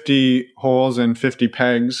 50 holes and 50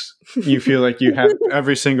 pegs, you feel like you have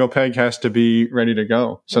every single peg has to be ready to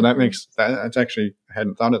go. So that makes that's actually, I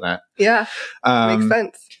hadn't thought of that. Yeah, makes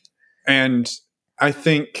sense. And I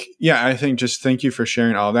think just thank you for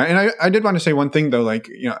sharing all that. And I did want to say one thing though, like,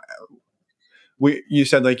 you know, you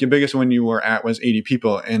said like your biggest one you were at was 80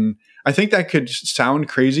 people. And I think that could sound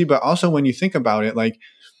crazy, but also when you think about it, like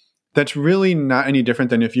that's really not any different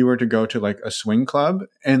than if you were to go to like a swing club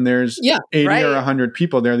and there's 80 or 100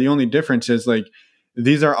 people there. The only difference is like,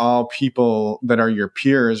 these are all people that are your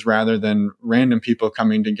peers rather than random people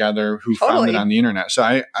coming together who found it on the internet. So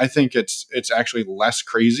I think it's actually less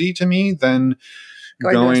crazy to me than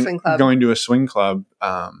going to a swing club,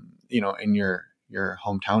 in your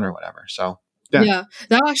hometown or whatever. So yeah,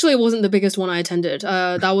 that actually wasn't the biggest one I attended.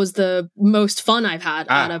 That was the most fun I've had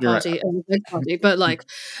at a party, right. A big party. But like,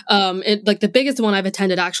 the biggest one I've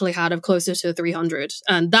attended actually had of closer to 300,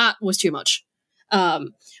 and that was too much.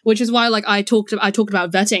 Which is why, like, I talked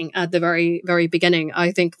about vetting at the very, very beginning.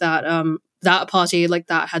 I think that that party like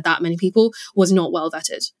that had that many people was not well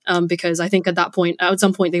vetted, because I think at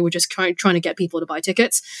some point they were just trying to get people to buy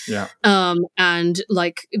tickets. Yeah. And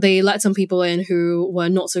like they let some people in who were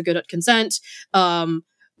not so good at consent.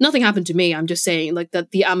 Nothing happened to me. I'm just saying like that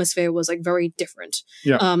the atmosphere was like very different.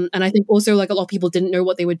 Yeah. And I think also like a lot of people didn't know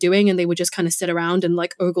what they were doing and they would just kind of sit around and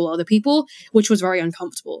like ogle other people, which was very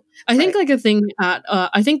uncomfortable. I think like a thing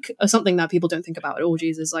I think something that people don't think about at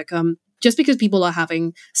orgies is like, just because people are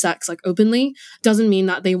having sex like openly doesn't mean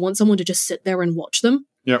that they want someone to just sit there and watch them.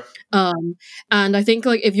 Yep. And I think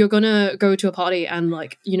like if you're gonna go to a party and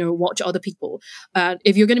like, you know, watch other people,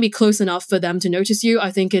 if you're gonna be close enough for them to notice you,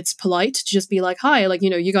 I think it's polite to just be like, hi, like,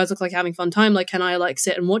 you know, you guys look like having fun time. Like, can I like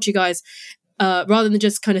sit and watch you guys? Rather than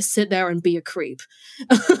just kind of sit there and be a creep.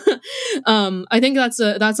 I think that's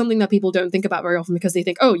something that people don't think about very often because they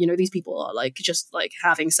think, oh, you know, these people are like just like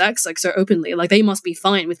having sex like so openly, like they must be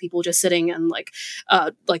fine with people just sitting and like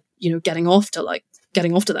you know, getting off to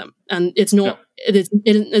them. And it's not. Yeah. It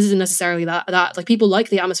isn't necessarily that like people like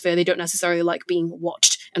the atmosphere. They don't necessarily like being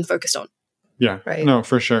watched and focused on. Yeah. Right. No,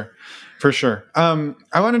 for sure. I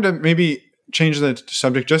wanted to maybe change the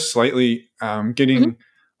subject just slightly, getting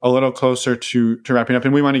a little closer to wrapping up.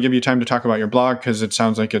 And we want to give you time to talk about your blog because it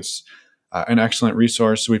sounds like it's an excellent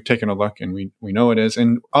resource. We've taken a look and we know it is.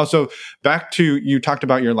 And also back to, you talked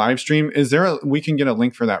about your live stream. Is there we can get a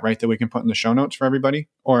link for that, right? That we can put in the show notes for everybody?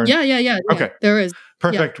 Or Yeah. Okay. There is.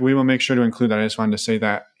 Perfect. Yeah. We will make sure to include that. I just wanted to say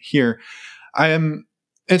that here.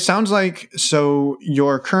 It sounds like, so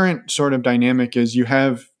your current sort of dynamic is you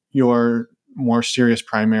have your more serious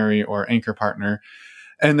primary or anchor partner,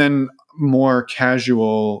 and then more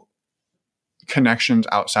casual connections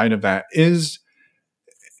outside of that.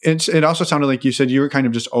 It also sounded like you said you were kind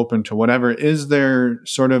of just open to whatever. Is there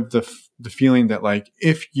sort of the feeling that like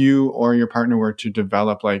if you or your partner were to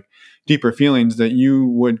develop like deeper feelings that you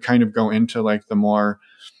would kind of go into like the more,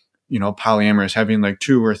 you know, polyamorous, having like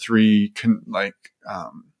 2 or 3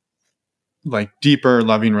 like deeper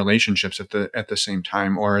loving relationships at the same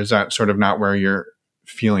time? Or is that sort of not where you're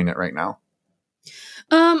feeling it right now?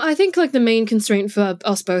 I think like the main constraint for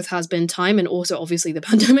us both has been time and also obviously the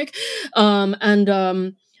pandemic.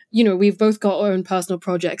 You know, we've both got our own personal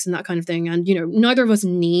projects and that kind of thing. And, you know, neither of us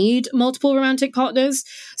need multiple romantic partners.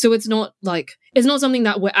 So it's not something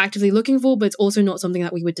that we're actively looking for, but it's also not something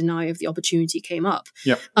that we would deny if the opportunity came up.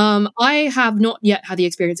 Yep. I have not yet had the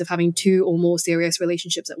experience of having 2 or more serious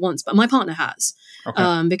relationships at once, but my partner has.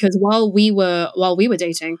 Okay. Because while we were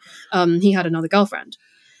dating, he had another girlfriend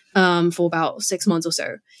for about 6 months or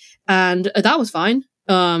so. And that was fine.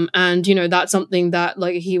 And you know, that's something that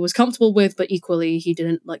like he was comfortable with, but equally he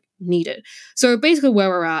didn't like need it. So basically where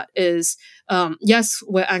we're at is, yes,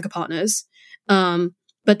 we're anchor partners.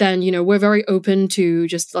 But then, we're very open to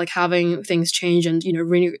just like having things change and,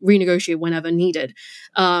 renegotiate whenever needed.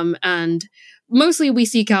 And mostly we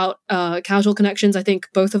seek out casual connections. I think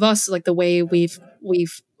both of us, like the way we've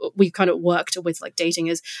kind of worked with like dating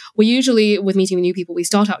is we usually, with meeting new people, we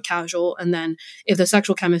start out casual, and then if the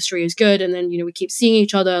sexual chemistry is good, and then we keep seeing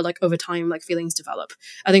each other, like over time, like feelings develop.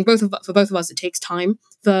 I think for both of us it takes time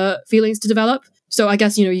for feelings to develop. So I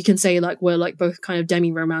guess you can say like we're like both kind of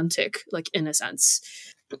demi-romantic, like in a sense.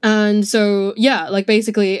 And so, yeah, like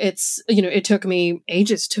basically it's, it took me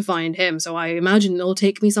ages to find him. So I imagine it'll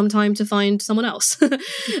take me some time to find someone else.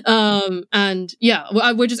 And yeah,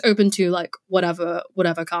 we're just open to like whatever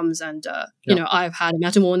comes. And, I've had a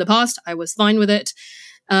metamour in the past. I was fine with it.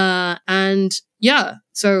 And yeah,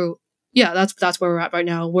 so yeah, that's where we're at right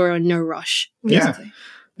now. We're in no rush. Basically. Yeah.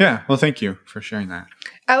 Yeah. Well, thank you for sharing that.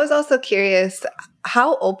 I was also curious,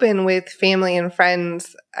 how open with family and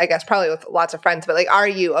friends, I guess probably with lots of friends, but like, are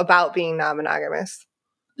you about being non-monogamous?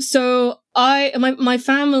 So my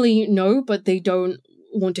family know, but they don't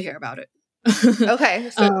want to hear about it. Okay.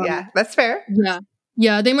 So yeah, that's fair. Yeah.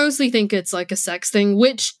 Yeah. They mostly think it's like a sex thing,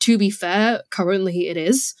 which to be fair, currently it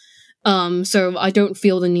is. So I don't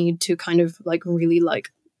feel the need to kind of like really like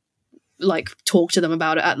talk to them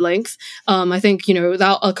about it at length. I think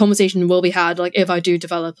that a conversation will be had like if I do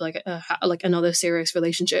develop like another serious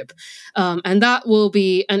relationship, and that will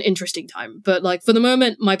be an interesting time. But like for the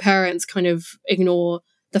moment, my parents kind of ignore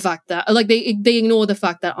the fact that like they ignore the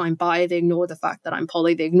fact that I'm bi, they ignore the fact that I'm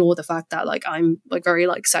poly, they ignore the fact that like I'm like very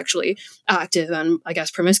like sexually active and I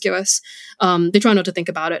guess promiscuous. They try not to think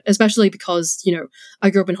about it, especially because I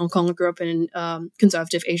grew up in Hong Kong, I grew up in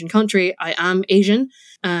conservative Asian country. I am Asian,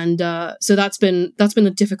 and so that's been a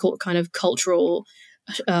difficult kind of cultural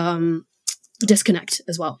disconnect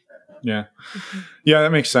as well. Yeah. Yeah,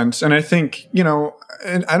 that makes sense. And I think,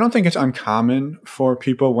 and I don't think it's uncommon for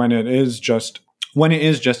people when it is just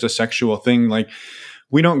a sexual thing. Like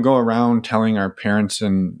we don't go around telling our parents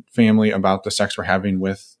and family about the sex we're having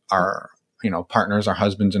with our, partners, our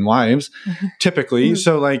husbands and wives, typically.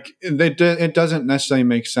 So like it doesn't necessarily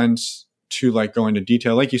make sense to like go into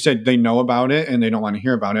detail. Like you said, they know about it and they don't want to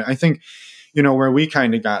hear about it. I think, where we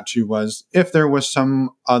kind of got to was if there was some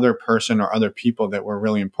other person or other people that were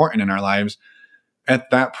really important in our lives, at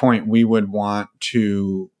that point, we would want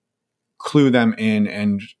to clue them in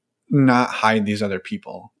and not hide these other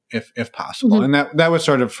people if possible. And that was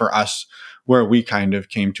sort of for us where we kind of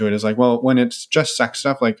came to it is like, well, when it's just sex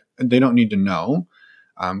stuff, like they don't need to know,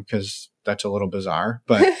 because that's a little bizarre,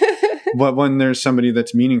 but when there's somebody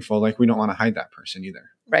that's meaningful, like we don't want to hide that person either.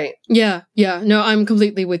 Right. Yeah. Yeah. No, I'm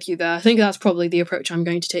completely with you there. I think that's probably the approach I'm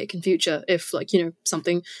going to take in future if like,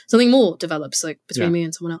 something more develops like between me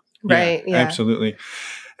and someone else. Right. Yeah. Absolutely.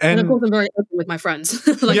 And of course, I'm very open with my friends.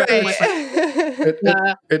 It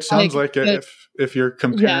sounds like it if you're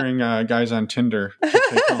comparing guys on Tinder to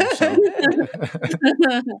take home. So.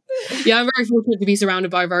 Yeah, I'm very fortunate to be surrounded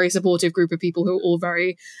by a very supportive group of people who are all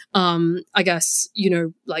very, I guess,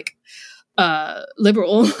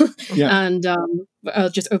 liberal and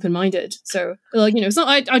just open-minded. So, like, so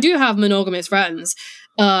I do have monogamous friends.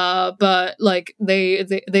 But like they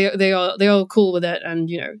are cool with it, and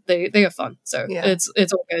they are fun, so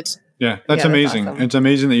it's all good. Yeah, that's amazing. That's awesome. It's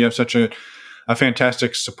amazing that you have such a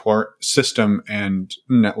fantastic support system and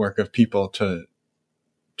network of people to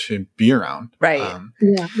be around. Right.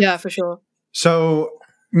 Yeah, for sure. So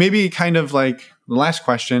maybe kind of like the last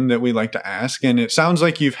question that we like to ask, and it sounds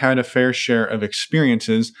like you've had a fair share of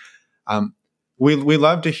experiences. We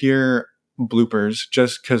love to hear bloopers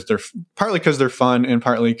just because they're fun and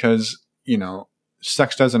partly because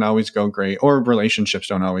sex doesn't always go great or relationships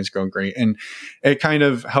don't always go great, and it kind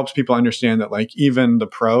of helps people understand that like even the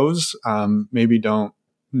pros maybe don't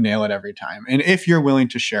nail it every time. And if you're willing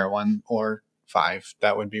to share one or 5,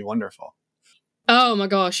 that would be wonderful. Oh my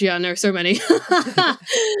gosh, yeah, no, so many.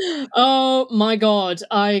 Oh my god,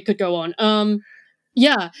 I could go on.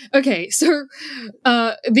 Yeah. Okay. So,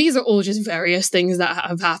 these are all just various things that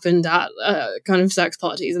have happened at kind of sex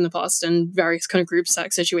parties in the past and various kind of group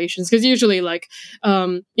sex situations. Because usually, like,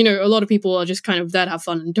 a lot of people are just kind of there to have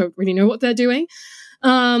fun and don't really know what they're doing.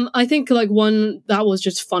 I think like one that was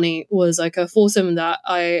just funny was like a foursome that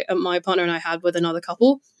my partner and I had with another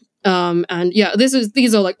couple. And yeah,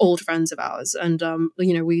 these are like old friends of ours, and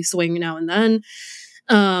we swing now and then.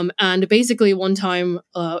 And basically one time,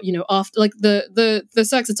 after like the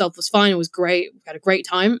sex itself was fine, it was great, we had a great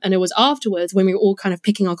time, and it was afterwards when we were all kind of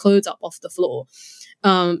picking our clothes up off the floor,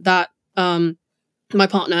 that my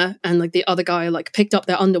partner and like the other guy like picked up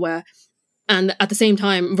their underwear, and at the same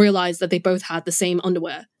time realized that they both had the same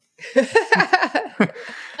underwear.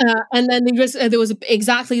 And then they just there was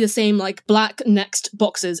exactly the same like black next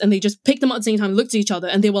boxes, and they just picked them up at the same time, looked at each other,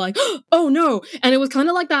 and they were like, "Oh no!" And it was kind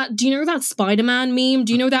of like that. Do you know that Spider-Man meme?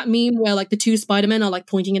 Do you know that meme where like the two Spider-Men are like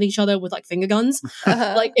pointing at each other with like finger guns?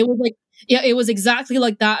 Like it was like. Yeah, it was exactly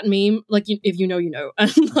like that meme. Like, if you know, you know,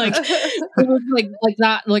 and like it was like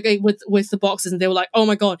that, like with the boxes, and they were like, "Oh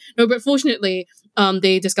my god, no!" But fortunately,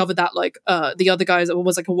 they discovered that like the other guys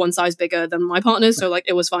was like a one size bigger than my partner, so like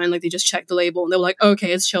it was fine. Like they just checked the label, and they were like,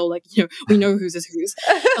 "Okay, it's chill." Like, you know, we know whose is whose.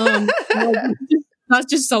 Like, that's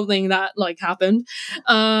just something that like happened.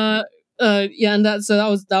 Yeah, and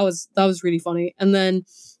that was really funny. And then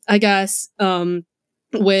I guess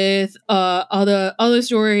with other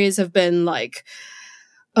stories have been like,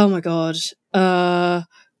 oh my god, oh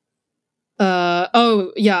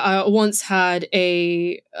yeah, I once had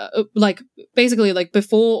a like basically like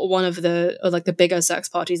before one of the like the bigger sex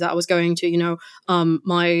parties that I was going to, you know,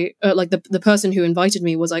 my like the person who invited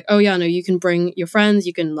me was like, oh yeah, no, you can bring your friends,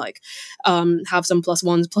 you can like have some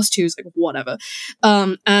 +1s, +2s, like whatever,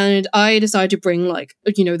 and I decided to bring like,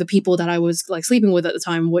 you know, the people that I was like sleeping with at the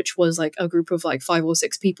time, which was like a group of like 5 or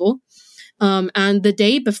 6 people, and the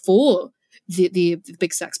day before the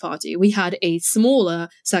big sex party, we had a smaller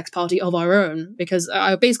sex party of our own, because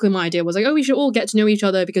basically my idea was like, oh, we should all get to know each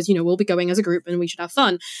other because, you know, we'll be going as a group and we should have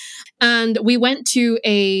fun. And we went to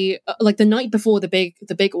a like the night before the big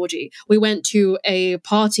orgy, we went to a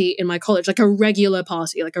party in my college, like a regular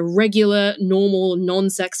party, like a regular normal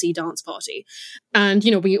non-sexy dance party. And,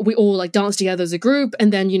 you know, we all like danced together as a group,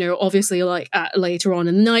 and then, you know, obviously like later on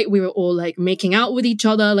in the night we were all like making out with each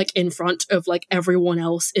other like in front of like everyone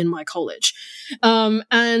else in my college.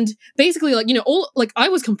 And basically, like, you know, all like I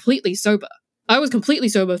was completely sober. I was completely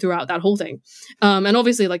sober throughout that whole thing. And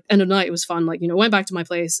obviously, like, end of the night, it was fun. Like, you know, went back to my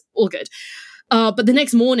place, all good. But the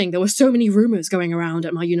next morning, there were so many rumors going around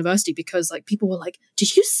at my university because, like, people were like,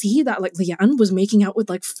 did you see that, like, Leanne was making out with,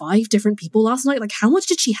 like, 5 different people last night? Like, how much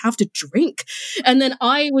did she have to drink? And then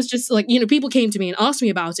I was just, like, you know, people came to me and asked me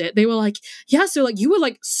about it. They were like, yeah, so, like, you were,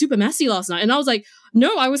 like, super messy last night. And I was like,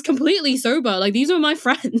 no, I was completely sober. Like, these were my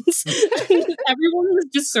friends. Everyone was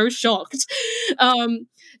just so shocked.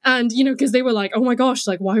 And, you know, because they were like, oh my gosh,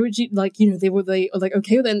 like, why would you, like, you know, they were like,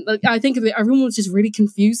 okay, then, like, I think of it, everyone was just really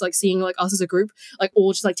confused, like, seeing, like, us as a group, like,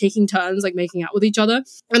 all just, like, taking turns, like, making out with each other.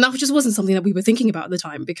 And that just wasn't something that we were thinking about at the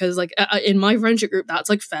time, because, like, in my friendship group, that's,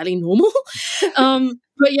 like, fairly normal.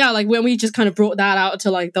 But yeah, like, when we just kind of brought that out to,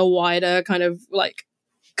 like, the wider kind of, like,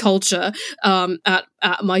 culture at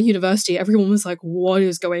my university, everyone was like, what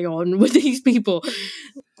is going on with these people?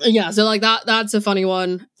 Yeah, so, like, that's a funny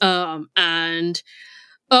one. And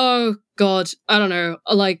oh god, I don't know,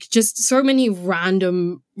 like, just so many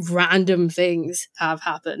random things have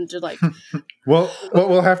happened, like. Well, what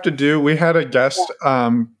we'll have to do, we had a guest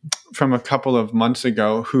from a couple of months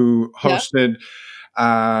ago who hosted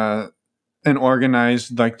and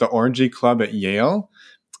organized, like, the orgy club at Yale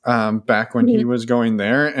back when he was going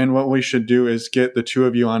there. And what we should do is get the two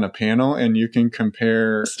of you on a panel, and you can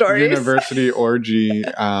compare stories. University orgy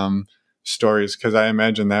stories, because I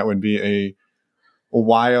imagine that would be a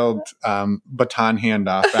wild baton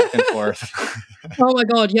handoff back and forth. Oh my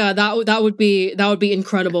god, yeah, that would be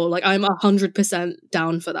incredible. Like, I'm 100%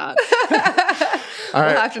 down for that. All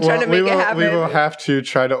right. We'll have to try to make it happen. We will have to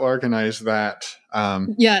try to organize that.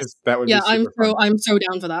 Yes, that would be super fun. I'm so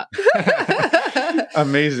down for that.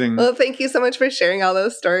 Amazing. Well, thank you so much for sharing all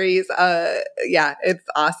those stories. Yeah, it's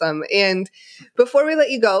awesome. And before we let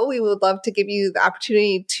you go, we would love to give you the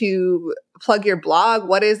opportunity to plug your blog.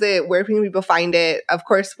 What is it? Where can people find it? Of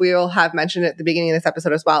course, we'll have mentioned it at the beginning of this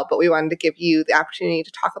episode as well, but we wanted to give you the opportunity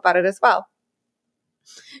to talk about it as well.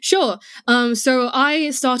 Sure. So I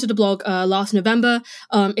started a blog last November.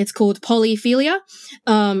 It's called Polyphilia,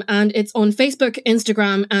 and it's on Facebook,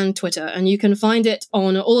 Instagram, and Twitter. And you can find it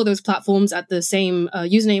on all of those platforms at the same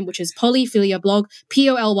username, which is Polyphilia Blog,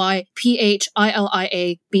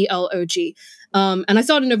 POLYPHILIABLOG. And I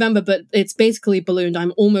started in November, but it's basically ballooned.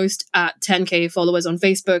 I'm almost at 10K followers on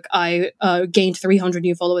Facebook. I gained 300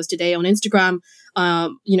 new followers today on Instagram.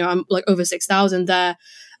 You know, I'm like over 6,000 there.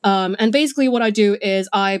 And basically what I do is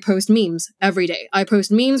I post memes every day. I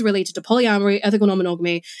post memes related to polyamory, ethical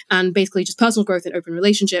non-monogamy, and basically just personal growth in open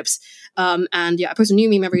relationships. And yeah, I post a new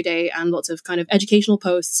meme every day, and lots of kind of educational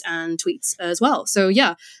posts and tweets as well. So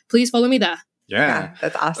yeah, please follow me there. Yeah,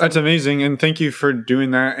 that's awesome. That's amazing. And thank you for doing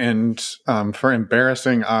that, and for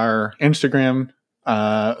embarrassing our Instagram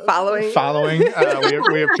following.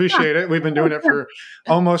 We appreciate it. We've been doing it for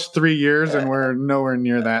almost 3 years, and we're nowhere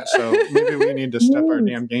near that. So maybe we need to step our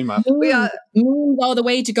damn game up. Memes are the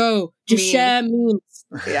way to go. Just share memes.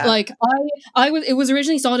 Yeah. Like it was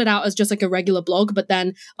originally started out as just like a regular blog, but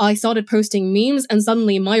then I started posting memes and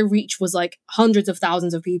suddenly my reach was like hundreds of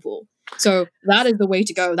thousands of people. So that is the way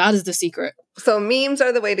to go. That is the secret. So memes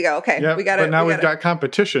are the way to go. Okay. Yep, We got it. but now we've got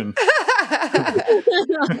competition.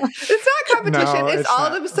 It's not competition. No, it's all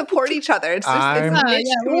not. to support each other. It's just I'm- it's a niche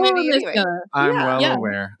community anyway. I'm Yeah. well Yeah.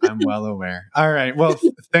 aware. I'm well aware. All right. Well,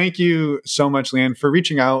 thank you so much, Leanne, for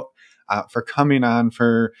reaching out, for coming on,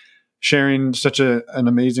 for sharing such an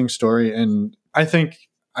amazing story. And I think,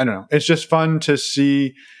 I don't know, it's just fun to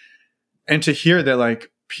see and to hear that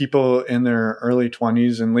like people in their early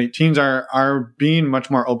 20s and late teens are being much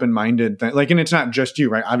more open-minded. Like, and it's not just you,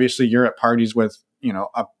 right? Obviously you're at parties with,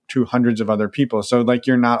 up to hundreds of other people. So like,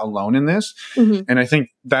 you're not alone in this. Mhm. And I think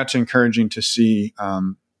that's encouraging to see,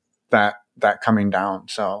 that coming down.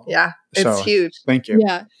 So Yeah. It's So- huge. thank you.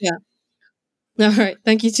 Yeah. All right.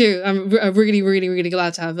 Thank you too. I'm really, really, really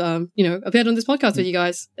glad to have, appeared on this podcast with you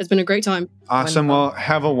guys. It's been a great time. Awesome. Well,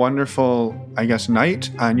 have a wonderful, I guess, night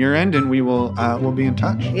on your end, and we will we'll be in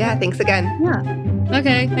touch. Yeah. Thanks again.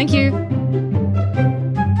 Okay. Thank you.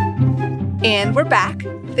 And we're back.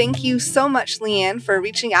 Thank you so much, Leanne, for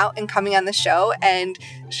reaching out and coming on the show and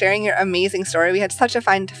sharing your amazing story. We had such a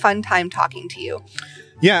fun time talking to you.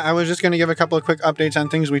 Yeah, I was just going to give a couple of quick updates on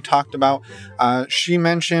things we talked about. She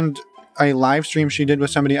mentioned a live stream she did with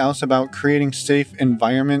somebody else about creating safe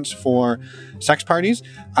environments for sex parties.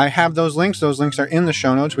 I have those links. Those links are in the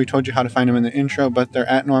show notes. We told you how to find them in the intro, but they're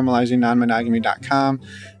at normalizingnonmonogamy.com,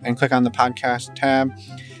 and click on the podcast tab.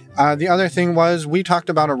 The other thing was we talked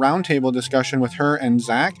about a roundtable discussion with her and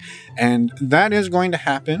Zach, and that is going to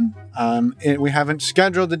happen. We haven't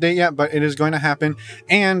scheduled the date yet, but it is going to happen.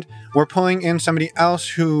 And we're pulling in somebody else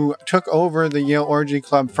who took over the Yale Orgy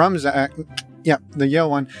Club from Zach. Yeah, the Yale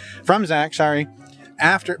one from Zach. Sorry.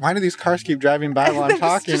 After, why do these cars keep driving by while I'm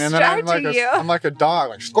talking? And then I'm like a dog,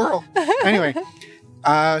 like squirrel. Anyway.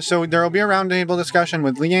 So there will be a roundtable discussion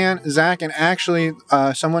with Leanne, Zach, and actually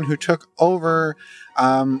someone who took over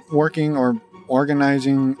working or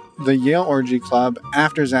organizing the Yale Orgy Club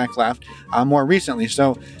after Zach left more recently.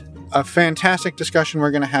 So a fantastic discussion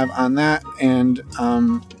we're going to have on that. And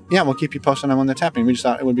we'll keep you posted on when that's happening. We just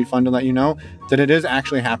thought it would be fun to let you know that it is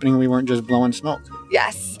actually happening. We weren't just blowing smoke.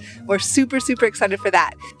 Yes. We're super, super excited for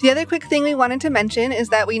that. The other quick thing we wanted to mention is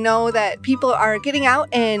that we know that people are getting out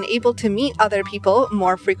and able to meet other people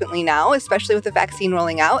more frequently now, especially with the vaccine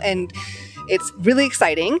rolling out. And it's really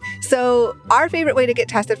exciting. So our favorite way to get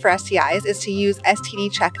tested for STIs is to use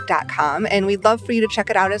stdcheck.com, and we'd love for you to check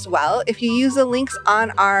it out as well. If you use the links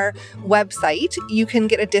on our website, you can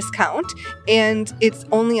get a discount, and it's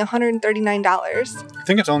only $139. I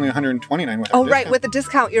think it's only $129. Oh, right. With the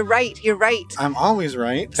discount. You're right. I'm always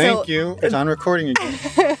right. Thank you. It's on recording again.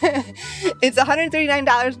 It's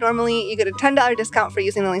 $139 normally. You get a $10 discount for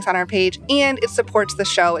using the links on our page, and it supports the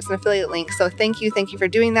show. It's an affiliate link. So thank you for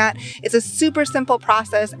doing that. It's a super simple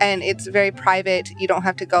process, and it's very private. You don't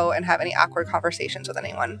have to go and have any awkward conversations with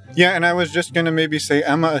anyone. Yeah, and I was just going to maybe say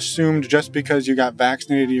Emma assumed just because you got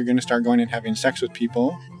vaccinated, you're going to start going and having sex with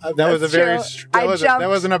people. That was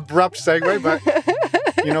an abrupt segue, but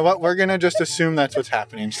you know what? We're going to just assume that's what's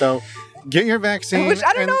happening. So get your vaccine. Which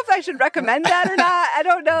I don't know if I should recommend that or not. I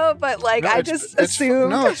don't know, but I just assume.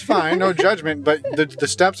 No, it's fine. No judgment. But the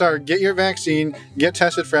steps are get your vaccine, get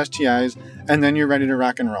tested for STIs, and then you're ready to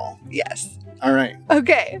rock and roll. Yes. All right.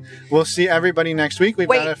 Okay. We'll see everybody next week. We've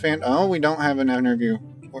got a fan. Oh, we don't have an interview.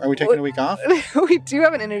 Are we taking a week off? We do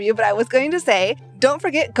have an interview, but I was going to say, don't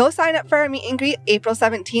forget, go sign up for our meet and greet April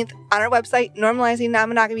 17th on our website,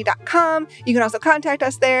 normalizingnonmonogamy.com. You can also contact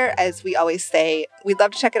us there. As we always say, we'd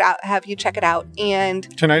love to check it out, have you check it out. And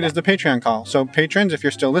tonight is the Patreon call. So patrons, if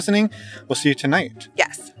you're still listening, we'll see you tonight.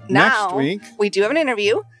 Yes. Next week, we do have an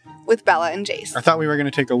interview with Bella and Jace. I thought we were going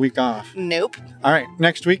to take a week off. Nope. All right.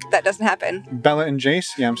 Next week. That doesn't happen. Bella and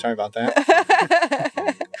Jace. Yeah, I'm sorry about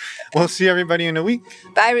that. We'll see everybody in a week.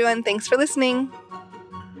 Bye, everyone. Thanks for listening.